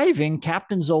driving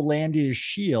Captain Zolandia's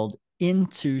shield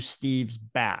into Steve's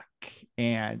back.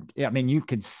 And I mean, you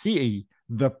could see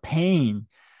the pain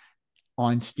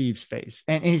on Steve's face,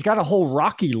 and he's got a whole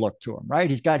Rocky look to him, right?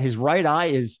 He's got his right eye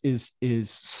is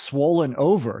swollen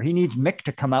over. He needs Mick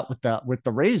to come out with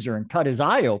the razor and cut his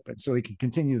eye open so he can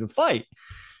continue the fight.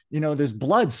 There's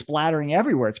blood splattering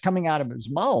everywhere. It's coming out of his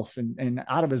mouth and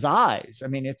out of his eyes. I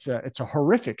mean, it's a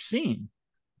horrific scene.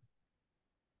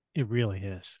 It really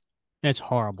is. It's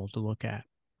horrible to look at.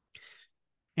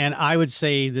 And I would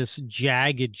say this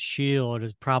jagged shield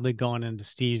has probably gone into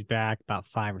Steve's back about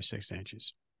 5 or 6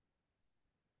 inches.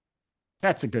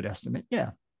 That's a good estimate.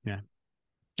 Yeah. Yeah.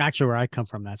 Actually, where I come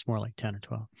from, that's more like 10 or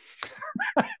 12.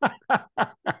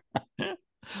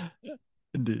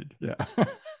 Indeed. Yeah.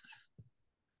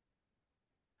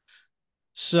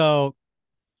 So,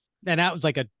 and that was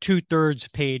like a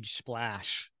 2/3 page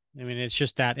splash. I mean, it's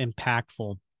just that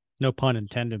impactful, no pun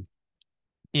intended,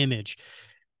 image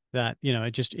that,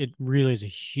 it really is a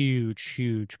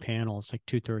huge panel. It's like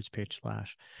 2/3 page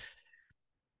splash.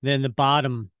 Then the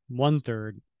bottom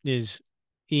 1/3 is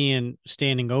Ian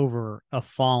standing over a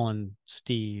fallen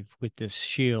Steve with this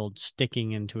shield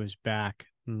sticking into his back.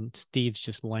 And Steve's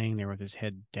just laying there with his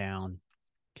head down.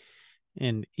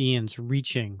 And Ian's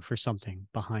reaching for something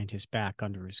behind his back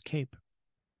under his cape.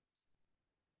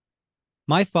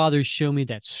 My father showed me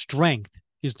that strength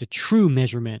is the true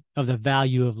measurement of the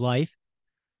value of life.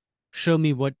 Show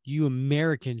me what you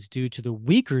Americans do to the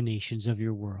weaker nations of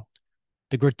your world.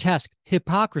 The grotesque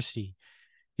hypocrisy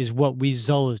is what we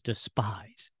Zolas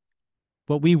despise,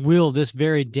 what we will this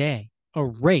very day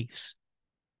erase.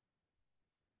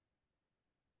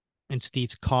 And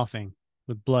Steve's coughing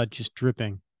with blood just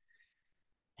dripping.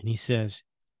 And he says,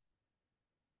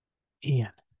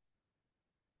 Ian,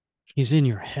 he's in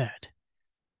your head.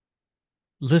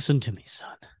 Listen to me,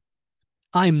 son.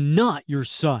 I'm not your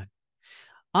son.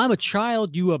 I'm a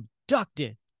child you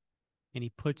abducted. And he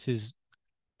puts his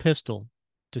pistol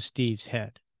to Steve's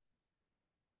head.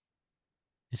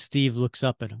 And Steve looks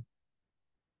up at him.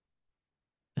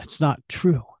 That's not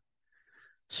true.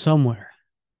 Somewhere,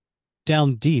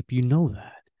 down deep, you know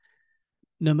that.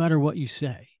 No matter what you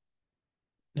say,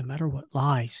 no matter what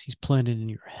lies he's planted in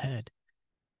your head,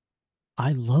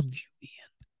 I love you,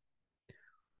 Ian.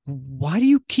 Why do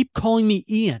you keep calling me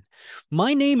Ian?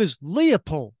 My name is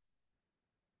Leopold.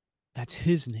 That's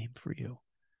his name for you.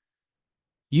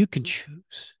 You can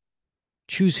choose.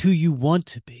 Choose who you want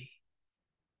to be.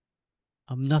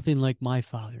 I'm nothing like my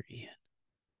father, Ian.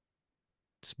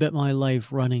 Spent my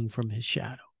life running from his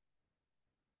shadow.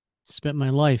 Spent my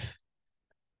life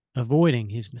avoiding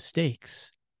his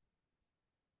mistakes.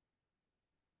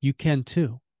 You can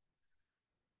too.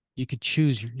 You could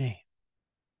choose your name.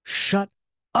 Shut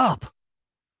up.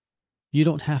 You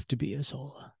don't have to be a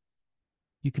Zola.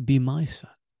 You could be my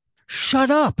son. Shut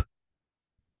up.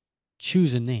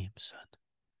 Choose a name, son.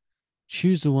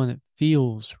 Choose the one that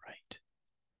feels right.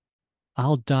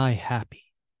 I'll die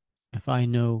happy if I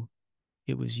know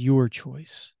it was your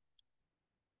choice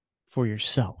for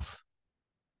yourself.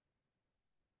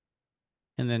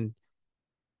 And then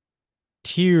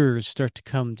tears start to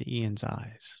come to Ian's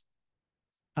eyes.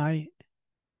 My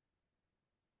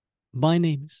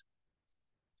name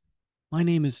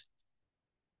is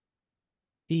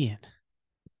Ian.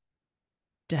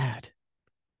 Dad.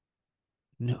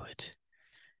 Knew it.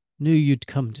 Knew you'd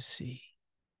come to see.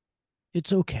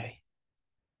 It's okay.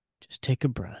 Just take a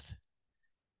breath.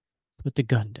 Put the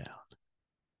gun down.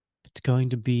 It's going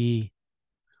to be...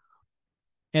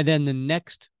 And then the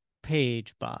next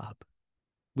page, Bob,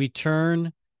 we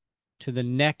turn to the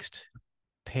next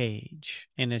page,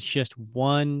 and it's just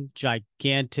one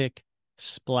gigantic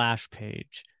splash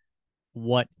page.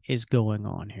 What is going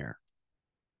on here?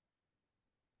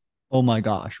 Oh my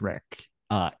gosh, Rick.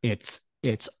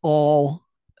 It's all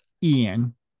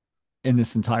Ian in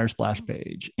this entire splash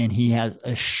page, and he has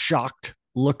a shocked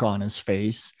look on his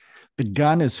face. The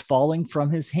gun is falling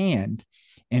from his hand,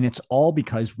 and it's all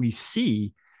because we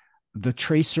see the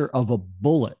tracer of a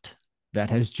bullet that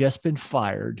has just been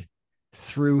fired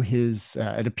through his,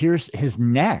 it appears, his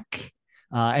neck.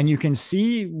 And you can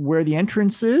see where the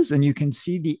entrance is, and you can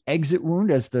see the exit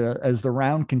wound as the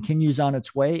round continues on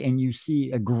its way, and you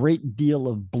see a great deal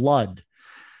of blood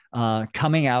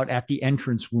coming out at the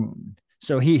entrance wound.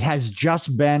 So he has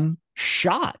just been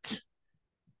shot,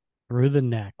 through the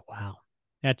neck. Wow.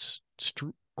 That's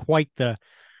quite the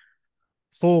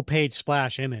full page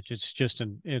splash image. It's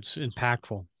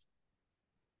impactful.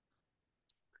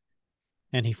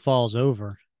 And he falls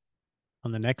over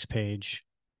on the next page.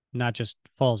 Not just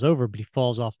falls over, but he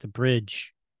falls off the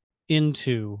bridge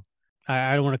into,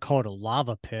 I don't want to call it a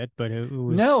lava pit, but it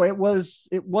was. No, it was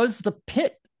the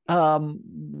pit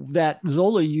that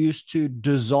Zola used to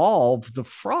dissolve the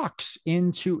frocks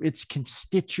into its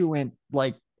constituent,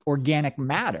 like organic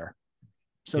matter,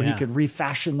 so he could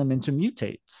refashion them into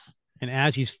mutates. And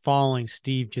as he's falling,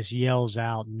 Steve just yells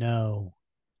out, "No!"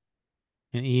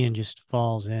 And Ian just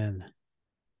falls in.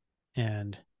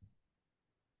 And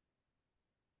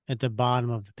at the bottom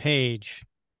of the page,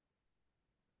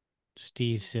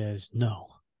 Steve says, "No,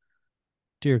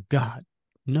 dear God,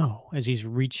 no," as he's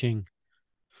reaching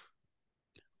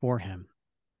for him.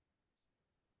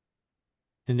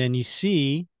 And then you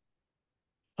see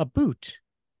a boot,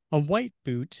 a white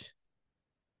boot,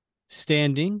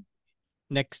 standing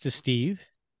next to Steve.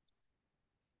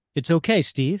 "It's okay,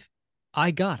 Steve. I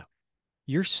got him.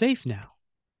 You're safe now."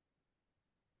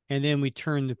 And then we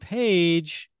turn the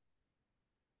page,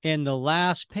 and the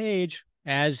last page,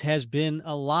 as has been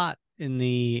a lot in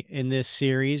this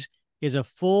series, is a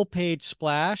full page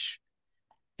splash.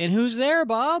 And who's there,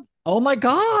 Bob? Oh my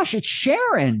gosh, it's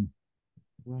Sharon.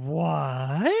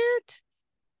 What?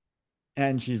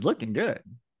 And she's looking good.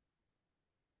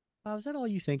 Bob, is that all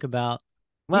you think about?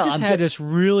 Well, you just had this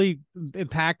really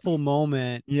impactful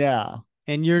moment. Yeah.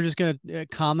 And you're just going to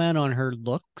comment on her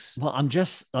looks? Well, I'm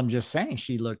just saying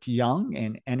she looked young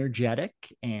and energetic,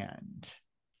 and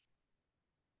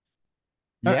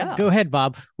yeah. Go ahead,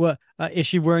 Bob. What is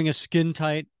she wearing a skin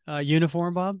tight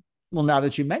uniform, Bob? Well, now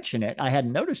that you mention it, I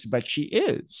hadn't noticed, but she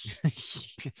is.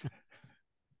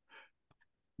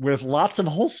 With lots of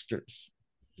holsters.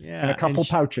 Yeah. And a couple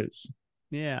pouches.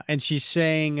 Yeah. And she's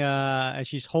saying, as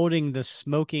she's holding the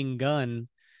smoking gun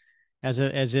as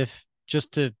if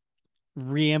just to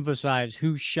reemphasize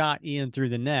who shot Ian through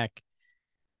the neck,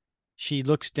 she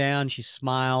looks down, she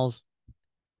smiles.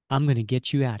 "I'm going to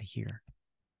get you out of here."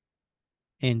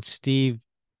 And Steve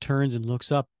turns and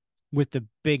looks up with the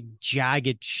big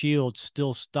jagged shield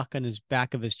still stuck on his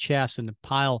back of his chest and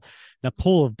a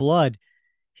pool of blood.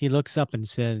 He looks up and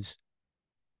says,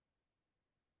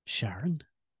 "Sharon,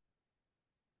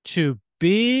 to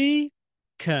be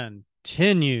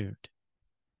continued."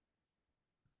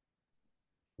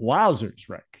 Wowzers,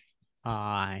 Rick.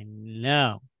 I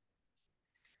know.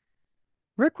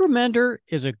 Rick Remender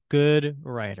is a good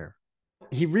writer.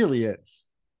 He really is.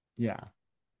 Yeah.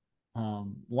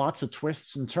 Lots of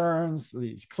twists and turns,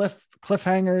 these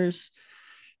cliffhangers,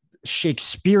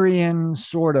 Shakespearean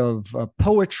sort of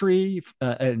poetry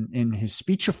in his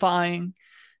speechifying.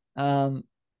 There's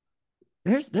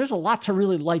a lot to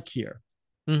really like here.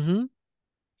 Mm-hmm.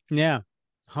 Yeah,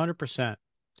 100%.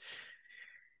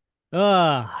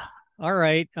 All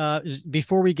right.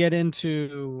 Before we get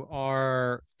into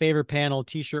our favorite panel,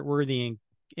 T-shirt worthy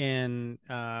and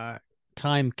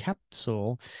time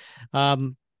capsule,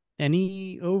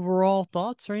 any overall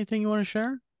thoughts or anything you want to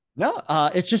share? No,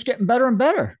 it's just getting better and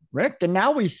better, Rick. And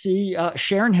now we see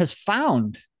Sharon has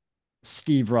found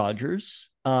Steve Rogers.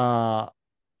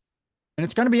 And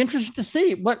it's going to be interesting to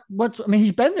see I mean,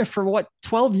 he's been there for what,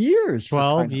 12 years?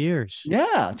 12 years.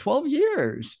 Yeah, 12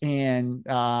 years. And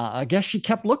I guess she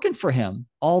kept looking for him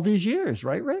all these years,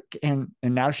 right, Rick? And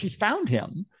now she's found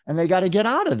him and they got to get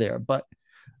out of there. But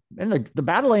and the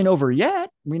battle ain't over yet.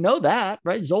 We know that,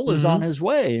 right? Zola's on his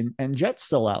way and Jet's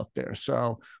still out there.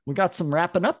 So we got some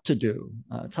wrapping up to do,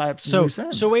 tie up some loose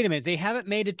ends. So wait a minute. They haven't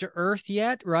made it to Earth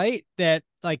yet, right? That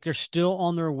like they're still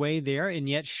on their way there and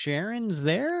yet Sharon's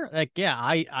there? Like, yeah,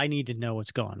 I need to know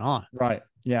what's going on. Right.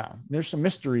 Yeah. There's some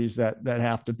mysteries that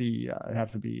have to be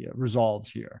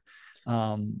resolved here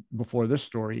before this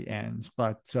story ends.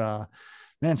 But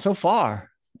man, so far,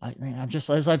 I mean,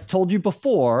 as I've told you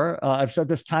before, I've said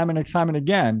this time and time and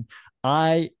again,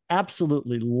 I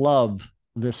absolutely love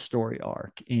this story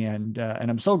arc, and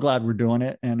I'm so glad we're doing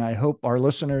it. And I hope our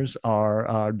listeners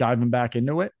are diving back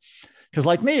into it, because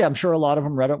like me, I'm sure a lot of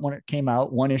them read it when it came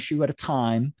out, one issue at a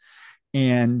time,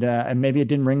 and maybe it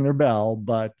didn't ring their bell,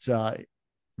 but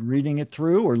reading it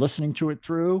through or listening to it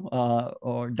through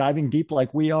or diving deep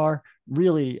like we are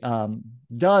really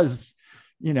does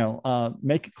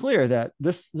make it clear that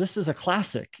this is a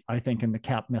classic, I think, in the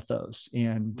Cap mythos,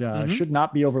 and should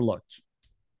not be overlooked.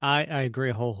 I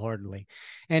agree wholeheartedly,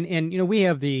 and we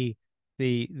have the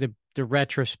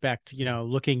retrospect,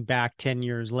 looking back 10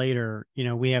 years later,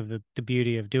 we have the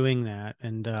beauty of doing that,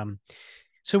 and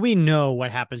so we know what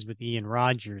happens with Ian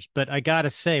Rogers. But I gotta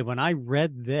say, when I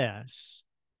read this,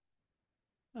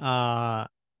 I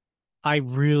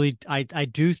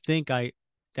do think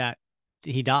that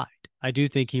he died. I do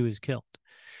think he was killed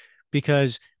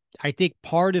because I think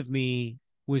part of me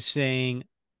was thinking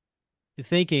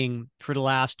for the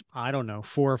last, I don't know,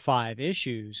 4 or 5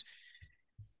 issues,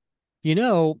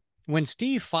 when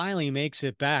Steve finally makes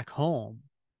it back home,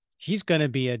 he's going to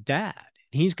be a dad.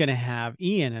 He's going to have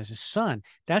Ian as a son.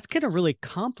 That's going to really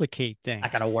complicate things. I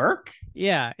gotta work.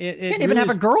 Yeah. It Can't really even have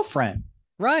a is, girlfriend.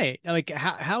 right. Like,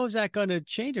 how is that going to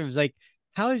change him? It's like,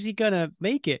 how is he going to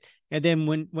make it? And then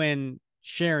when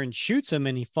Sharon shoots him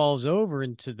and he falls over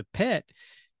into the pit,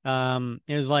 it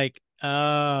was like,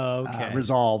 oh, okay.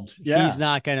 Resolved. He's Yeah.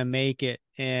 not going to make it.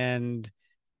 And,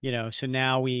 so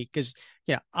now because,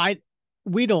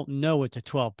 we don't know it's a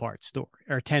 12-part story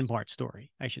or 10-part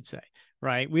story, I should say,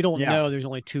 right? We don't know there's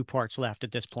only 2 parts left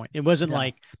at this point. It wasn't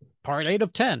like part 8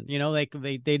 of 10, like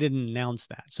they didn't announce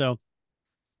that. So,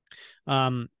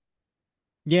 I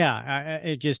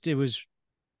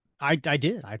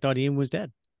thought Ian was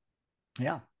dead.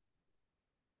 Yeah.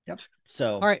 Yep.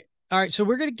 So, all right. So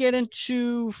we're going to get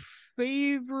into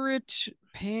favorite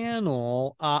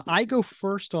panel. I go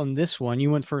first on this one.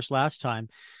 You went first last time.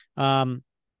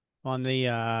 On the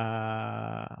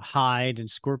Hyde and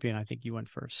Scorpion, I think you went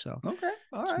first. So okay.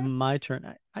 All it's right. my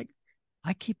turn.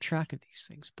 I keep track of these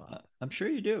things, Bob. I'm sure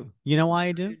you do. You know why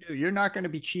I do? You're not going to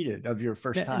be cheated of your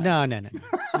first time. No.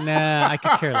 Nah, I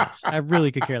could care less. I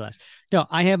really could care less. No,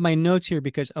 I have my notes here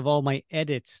because of all my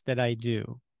edits that I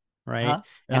do, right?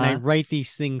 And I write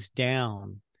these things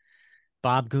down.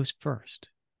 Bob goes first.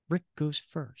 Rick goes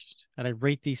first. And I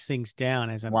write these things down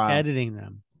as I'm editing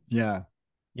them. Yeah.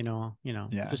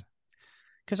 Just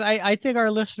because I think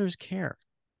our listeners care.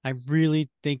 I really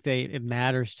think it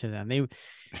matters to them.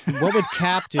 What would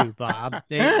Cap do, Bob?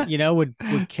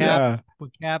 Would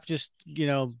Cap just,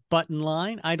 button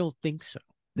line? I don't think so.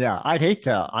 Yeah. I'd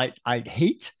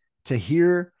hate to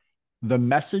hear the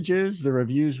messages, the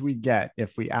reviews we get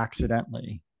if we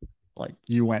accidentally, like,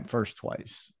 you went first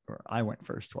twice or I went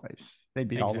first twice. They'd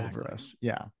be all over us.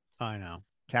 Yeah. I know.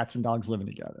 Cats and dogs living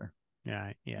together.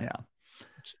 Yeah.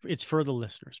 It's for the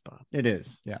listeners, Bob. It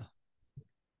is. Yeah.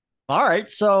 All right.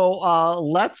 So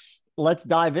let's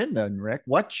dive in then, Rick.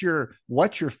 What's your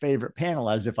favorite panel,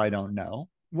 as if I don't know?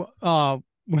 Well,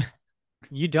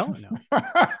 you don't know.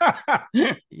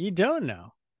 You don't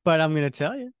know. But I'm going to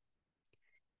tell you.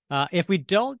 If we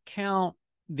don't count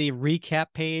the recap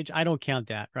page, I don't count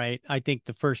that, right? I think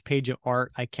the first page of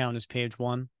art I count as page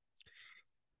 1.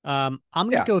 I'm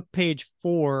going to go with page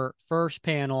 4, first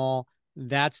panel.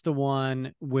 That's the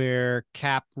one where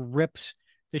Cap rips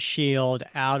the shield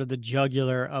out of the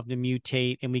jugular of the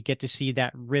mutate, and we get to see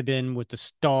that ribbon with the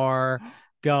star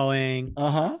going.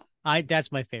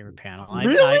 That's my favorite panel.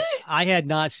 Really? I had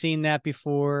not seen that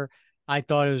before. I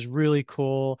thought it was really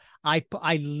cool. I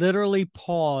literally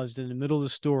paused in the middle of the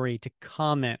story to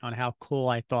comment on how cool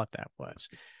I thought that was.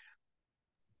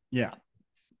 Yeah.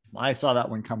 I saw that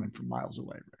one coming from miles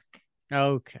away, Rick.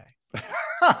 Okay.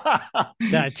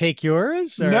 Did I take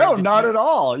yours? No, not at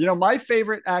all. My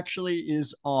favorite actually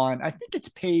is on, I think it's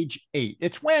page 8.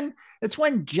 It's when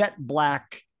Jet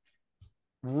Black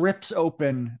rips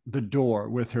open the door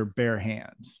with her bare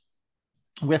hands,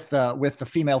 with the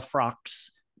female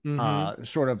Frocks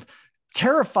sort of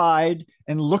terrified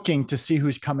and looking to see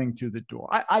who's coming through the door.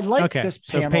 I like this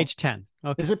panel. So page 10.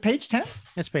 Okay. Is it page 10?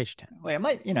 It's page 10. Wait, I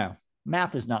might,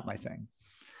 math is not my thing.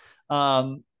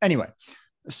 Anyway,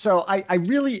 so I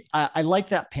really like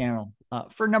that panel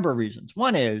for a number of reasons.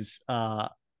 One is I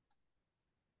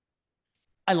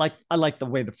like the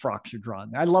way the Frocks are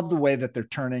drawn. I love the way that they're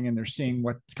turning and they're seeing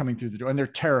what's coming through the door, and they're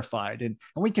terrified, and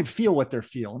we can feel what they're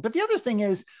feeling. But the other thing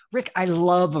is, Rick, I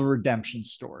love a redemption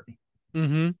story.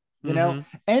 This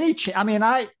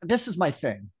is my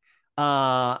thing.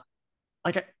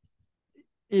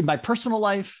 In my personal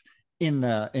life, in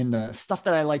the stuff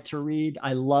that I like to read,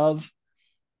 I love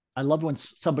when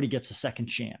somebody gets a second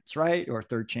chance, right? Or a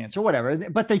third chance or whatever,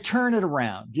 but they turn it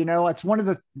around. It's one of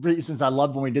the reasons I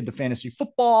loved when we did the fantasy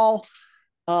football.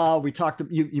 We talked,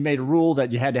 you made a rule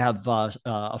that you had to have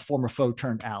a former foe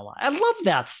turned ally. I love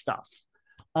that stuff.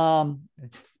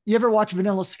 You ever watch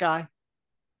Vanilla Sky?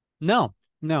 No.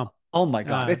 Oh my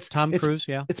God. It's Tom Cruise.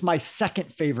 Yeah. It's my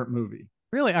second favorite movie.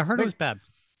 Really? I heard it was bad.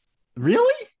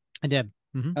 Really? I did.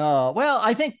 Well,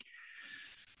 I think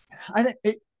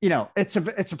it, it's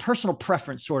a personal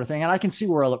preference sort of thing. And I can see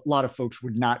where a lot of folks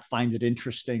would not find it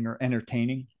interesting or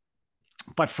entertaining.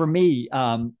 But for me,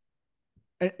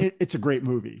 it's a great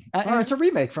movie. And it's a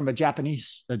remake from a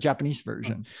Japanese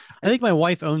version. I think my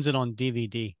wife owns it on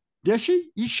DVD. Does she?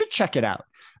 You should check it out.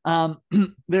 Um,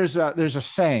 there's a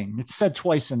saying. It's said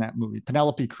twice in that movie.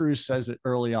 Penelope Cruz says it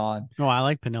early on. Oh, I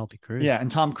like Penelope Cruz. Yeah,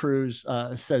 and Tom Cruise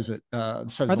says it.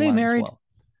 Says Are the they line married? as well.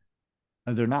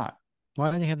 They're not.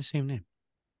 Why do they have the same name?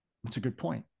 That's a good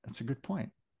point. That's a good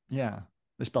point. Yeah,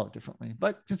 they spell it differently,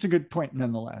 but it's a good point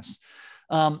nonetheless.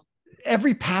 Um,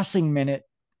 every passing minute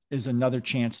is another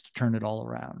chance to turn it all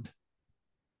around.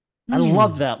 I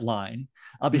love that line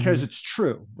because it's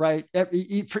true, right?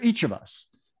 For each of us,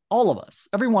 all of us,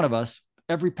 every one of us,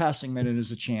 every passing minute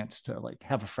is a chance to like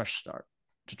have a fresh start,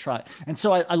 to try. And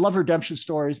so I love redemption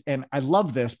stories, and I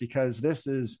love this because this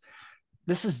is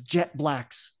Jet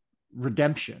Black's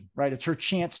redemption, right? It's her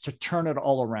chance to turn it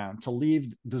all around, to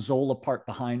leave the Zola part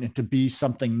behind and to be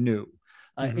something new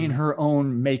in her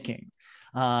own making.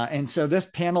 And so this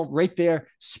panel right there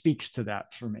speaks to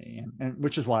that for me, and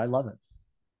which is why I love it.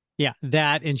 Yeah,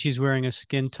 that, and she's wearing a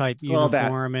skin tight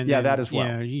uniform, and that as well.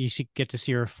 You know, you get to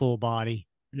see her full body.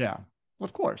 Yeah,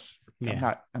 of course.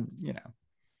 Yeah. I'm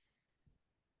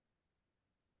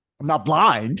not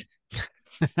blind.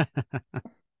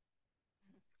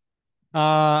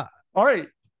 All right.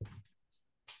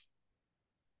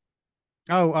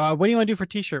 What do you want to do for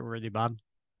T-shirt worthy, Bob?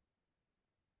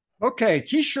 Okay,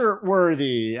 T-shirt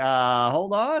worthy.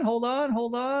 Hold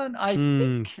on.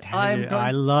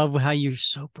 I love how you're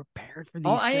so prepared for these.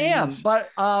 I am, but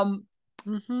I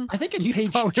think it's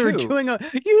page 2.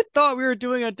 You thought we were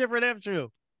doing a different issue.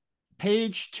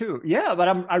 Page 2. Yeah,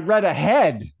 but I read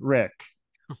ahead, Rick.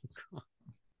 Oh,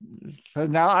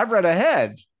 God. Now I've read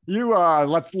ahead. You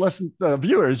let's listen. The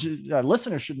viewers,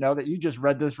 listeners should know that you just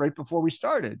read this right before we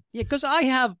started. Yeah, because I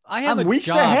have I'm weeks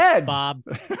job, ahead, Bob.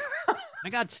 I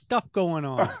got stuff going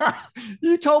on.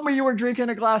 You told me you were drinking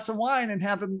a glass of wine and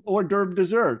having hors d'oeuvre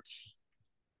desserts.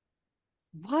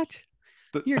 What?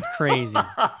 You're crazy.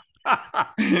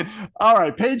 All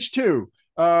right, page 2,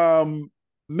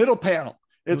 middle panel.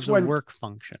 It's when work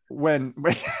function. When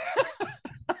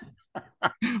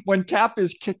Cap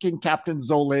is kicking Captain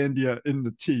Zolandia in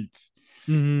the teeth.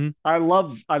 I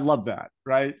love that,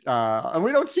 right? And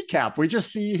we don't see Cap. We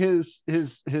just see his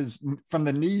from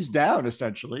the knees down,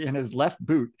 essentially, and his left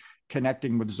boot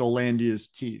connecting with Zolandia's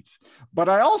teeth. But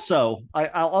I also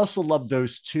love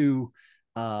those two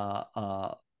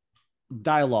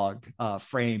dialogue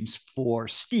frames for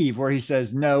Steve, where he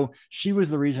says, "No, she was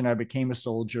the reason I became a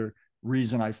soldier,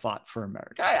 reason I fought for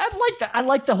America." I like that. I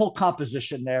like the whole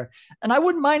composition there, and I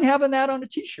wouldn't mind having that on a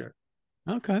T-shirt.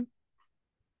 Okay.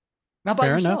 How about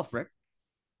yourself, Rick?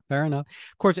 Fair enough.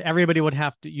 Of course, everybody you'd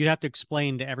have to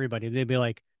explain to everybody. They'd be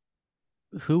like,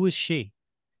 "Who is she?"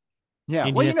 Yeah.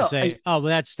 And well, you have to say, "Oh,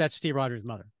 well, that's Steve Rogers'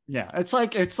 mother." Yeah. It's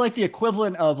like the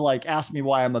equivalent of like, ask me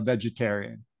why I'm a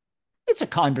vegetarian. It's a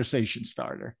conversation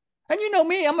starter. And you know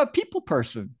me, I'm a people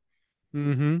person.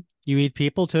 You eat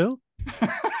people too?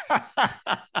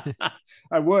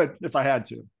 I would if I had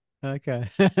to. Okay.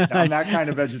 I'm that kind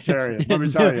of vegetarian. Let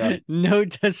me tell you.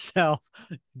 Note to self: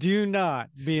 do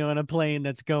not be on a plane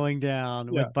that's going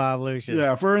down with Bob Lucius.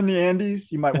 Yeah, if we're in the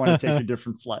Andes, you might want to take a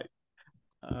different flight.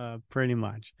 Pretty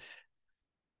much.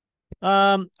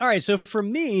 All right. So for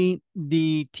me,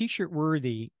 the T-shirt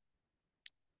worthy,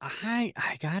 I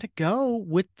gotta go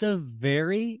with the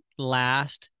very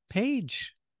last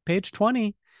page, page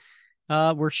 20,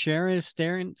 where Sharon is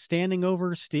standing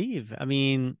over Steve. I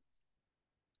mean,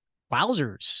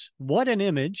 wowzers, what an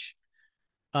image.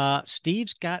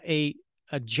 Steve's got a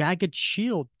jagged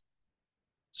shield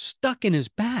stuck in his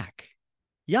back.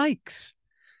 Yikes.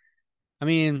 I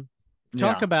mean,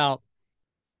 talk about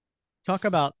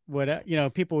what,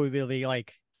 people would be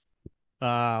like,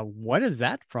 what is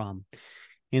that from?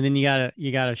 And then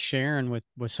you got a Sharon with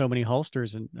so many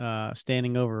holsters and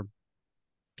standing over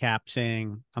Cap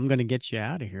saying, "I'm going to get you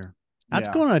out of here." That's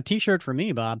going on a T-shirt for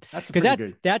me, Bob. Because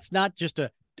that's not just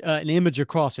an image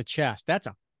across a chest. That's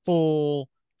a full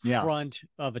front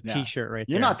of a T-shirt right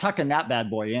there. You're not tucking that bad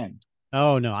boy in.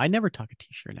 Oh no, I never tuck a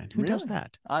T-shirt in. Who does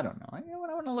that? I don't know. I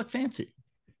want to look fancy.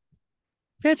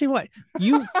 Fancy what?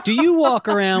 Do you walk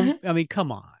around? I mean,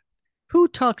 come on. Who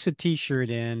tucks a T-shirt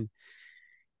in?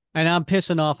 And I'm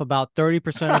pissing off about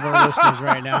 30% of our listeners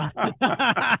right now.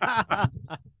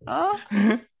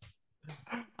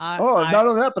 Not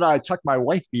only that, but I tuck my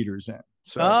wife beaters in.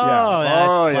 So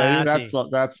that's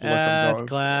classy. That's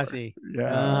classy. For.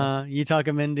 Yeah, you tuck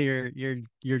them into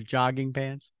your jogging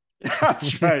pants.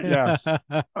 That's right. Yes.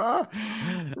 Right.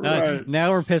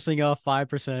 Now we're pissing off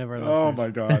 5% of our listeners. Oh my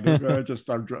God!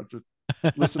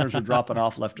 Listeners are dropping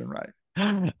off left and right.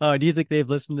 Oh, do you think they've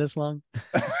listened this long?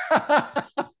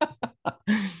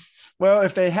 Well,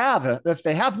 if they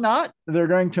have not, they're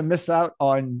going to miss out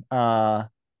on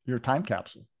your time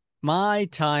capsule. My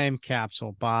time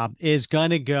capsule, Bob, is going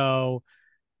to go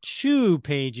 2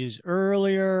 pages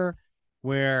earlier,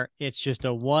 where it's just a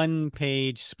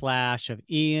 1-page splash of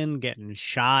Ian getting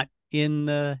shot in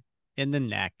the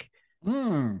neck.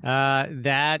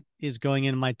 That is going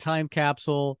in my time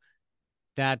capsule.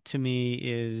 That to me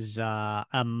is a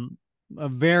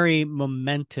very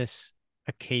momentous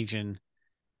occasion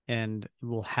and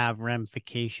will have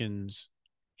ramifications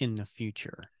in the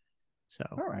future. So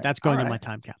that's going in my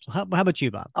time capsule. How about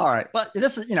you, Bob? All right. Well,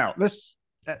 this is,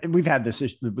 we've had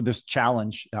this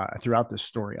challenge throughout this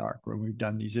story arc when we've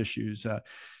done these issues.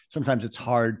 Sometimes it's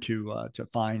hard to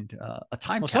find a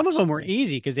time. Well, some of them were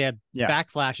easy because they had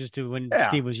backflashes to when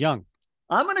Steve was young.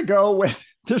 I'm going to go with,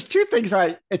 there's 2 things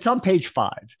it's on page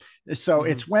 5. So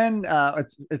it's when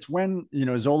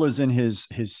Zola's in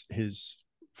his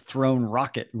throne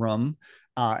rocket room.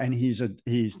 And he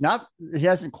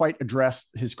hasn't quite addressed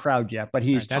his crowd yet, but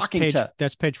he's that's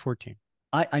page 14.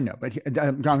 I know, but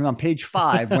on page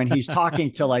 5 when he's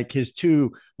talking to like his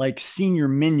 2 like senior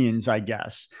minions, I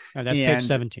guess. Oh, that's page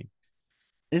 17.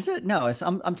 Is it? No,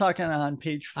 I'm talking on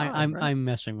page 5. I'm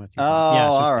messing with you. Oh,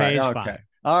 yes, it's all right, page okay. 5.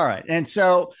 All right. And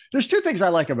so there's 2 things I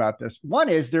like about this. One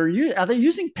is are they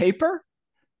using paper?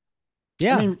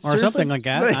 Yeah, or something like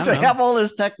that. They have all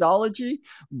this technology,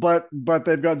 but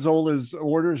they've got Zola's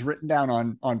orders written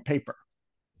down on paper.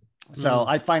 So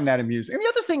I find that amusing. And the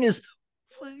other thing is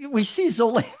we see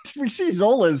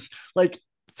Zola's like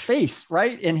face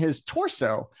right in his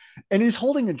torso, and he's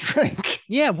holding a drink.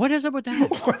 Yeah, what is up with that?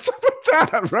 What's up with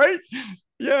that, right?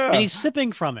 Yeah. And he's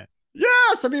sipping from it.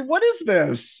 Yes. I mean, what is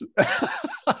this?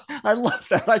 I love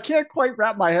that. I can't quite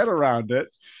wrap my head around it.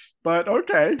 But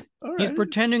okay. All right. He's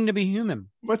pretending to be human.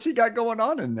 What's he got going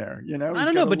on in there? I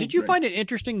don't know, but did you find it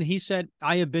interesting that he said,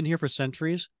 I have been here for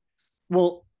centuries?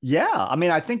 Well, yeah. I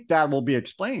mean, I think that will be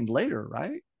explained later,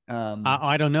 right?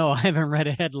 I don't know. I haven't read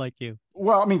ahead like you.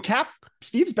 Well, I mean,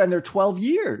 Steve's been there 12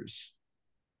 years.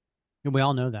 We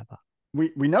all know that, Bob.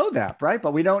 We know that, right?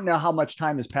 But we don't know how much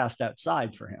time has passed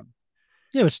outside for him.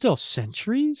 Yeah, but still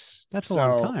centuries. That's a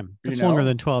long time. That's longer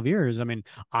than 12 years. I mean,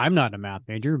 I'm not a math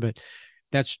major, but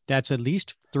that's at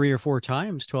least 3 or 4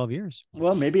 times 12 years.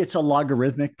 Well, maybe it's a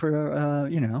logarithmic,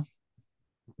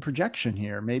 projection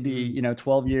here. Maybe,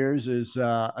 12 years is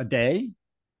a day,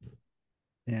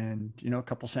 and, a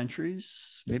couple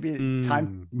centuries. Maybe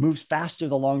time moves faster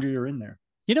the longer you're in there.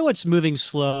 You know what's moving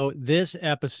slow? This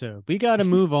episode. We got to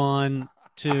move on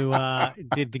to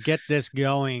get this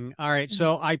going. All right.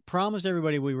 So I promised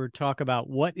everybody we would talk about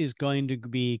what is going to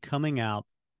be coming out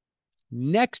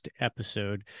next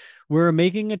episode. We're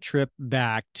making a trip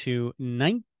back to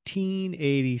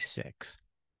 1986.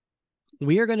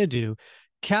 We are going to do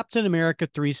Captain America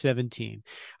 317.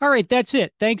 All right, that's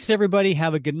it. Thanks, everybody.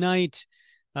 Have a good night.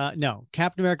 No,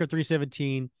 Captain America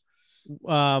 317.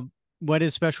 What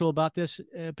is special about this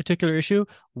particular issue?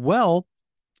 Well,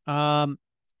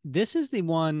 this is the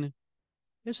one.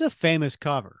 This is a famous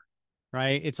cover,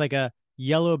 right? It's like a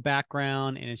yellow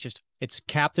background, and it's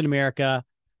Captain America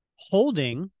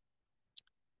holding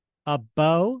a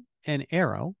bow and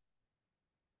arrow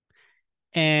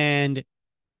and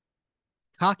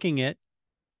cocking it,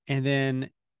 and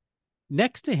then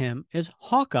next to him is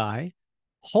Hawkeye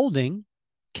holding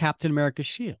Captain America's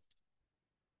shield.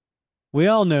 We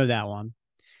all know that one,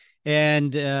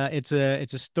 and it's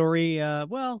a story.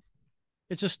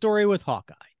 It's a story with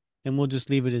Hawkeye, and we'll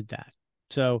just leave it at that.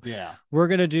 So we're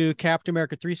gonna do Captain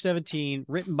America 317,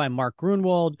 written by Mark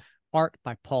Grunwald, art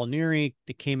by Paul Neary,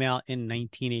 that came out in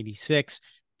 1986.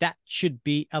 That should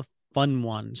be a fun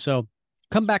one. So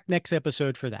come back next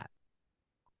episode for that.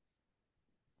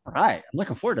 All right. I'm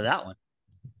looking forward to that one.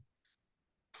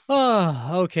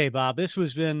 Oh, okay, Bob. This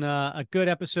has been a good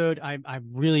episode. I'm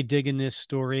really digging this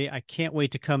story. I can't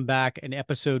wait to come back in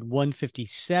episode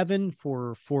 157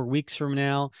 for 4 weeks from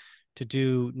now to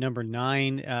do number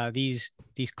 9. These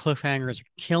cliffhangers are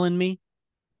killing me.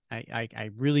 I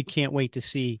really can't wait to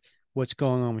see what's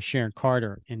going on with Sharon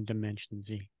Carter in Dimension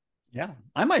Z. Yeah,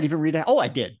 I might even read it. Oh, I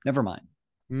did. Never mind.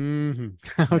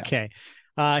 Okay.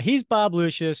 Yeah. He's Bob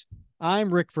Lucius.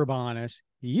 I'm Rick Verbanis.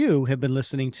 You have been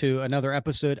listening to another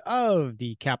episode of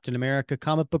the Captain America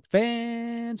Comic Book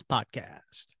Fans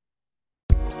Podcast.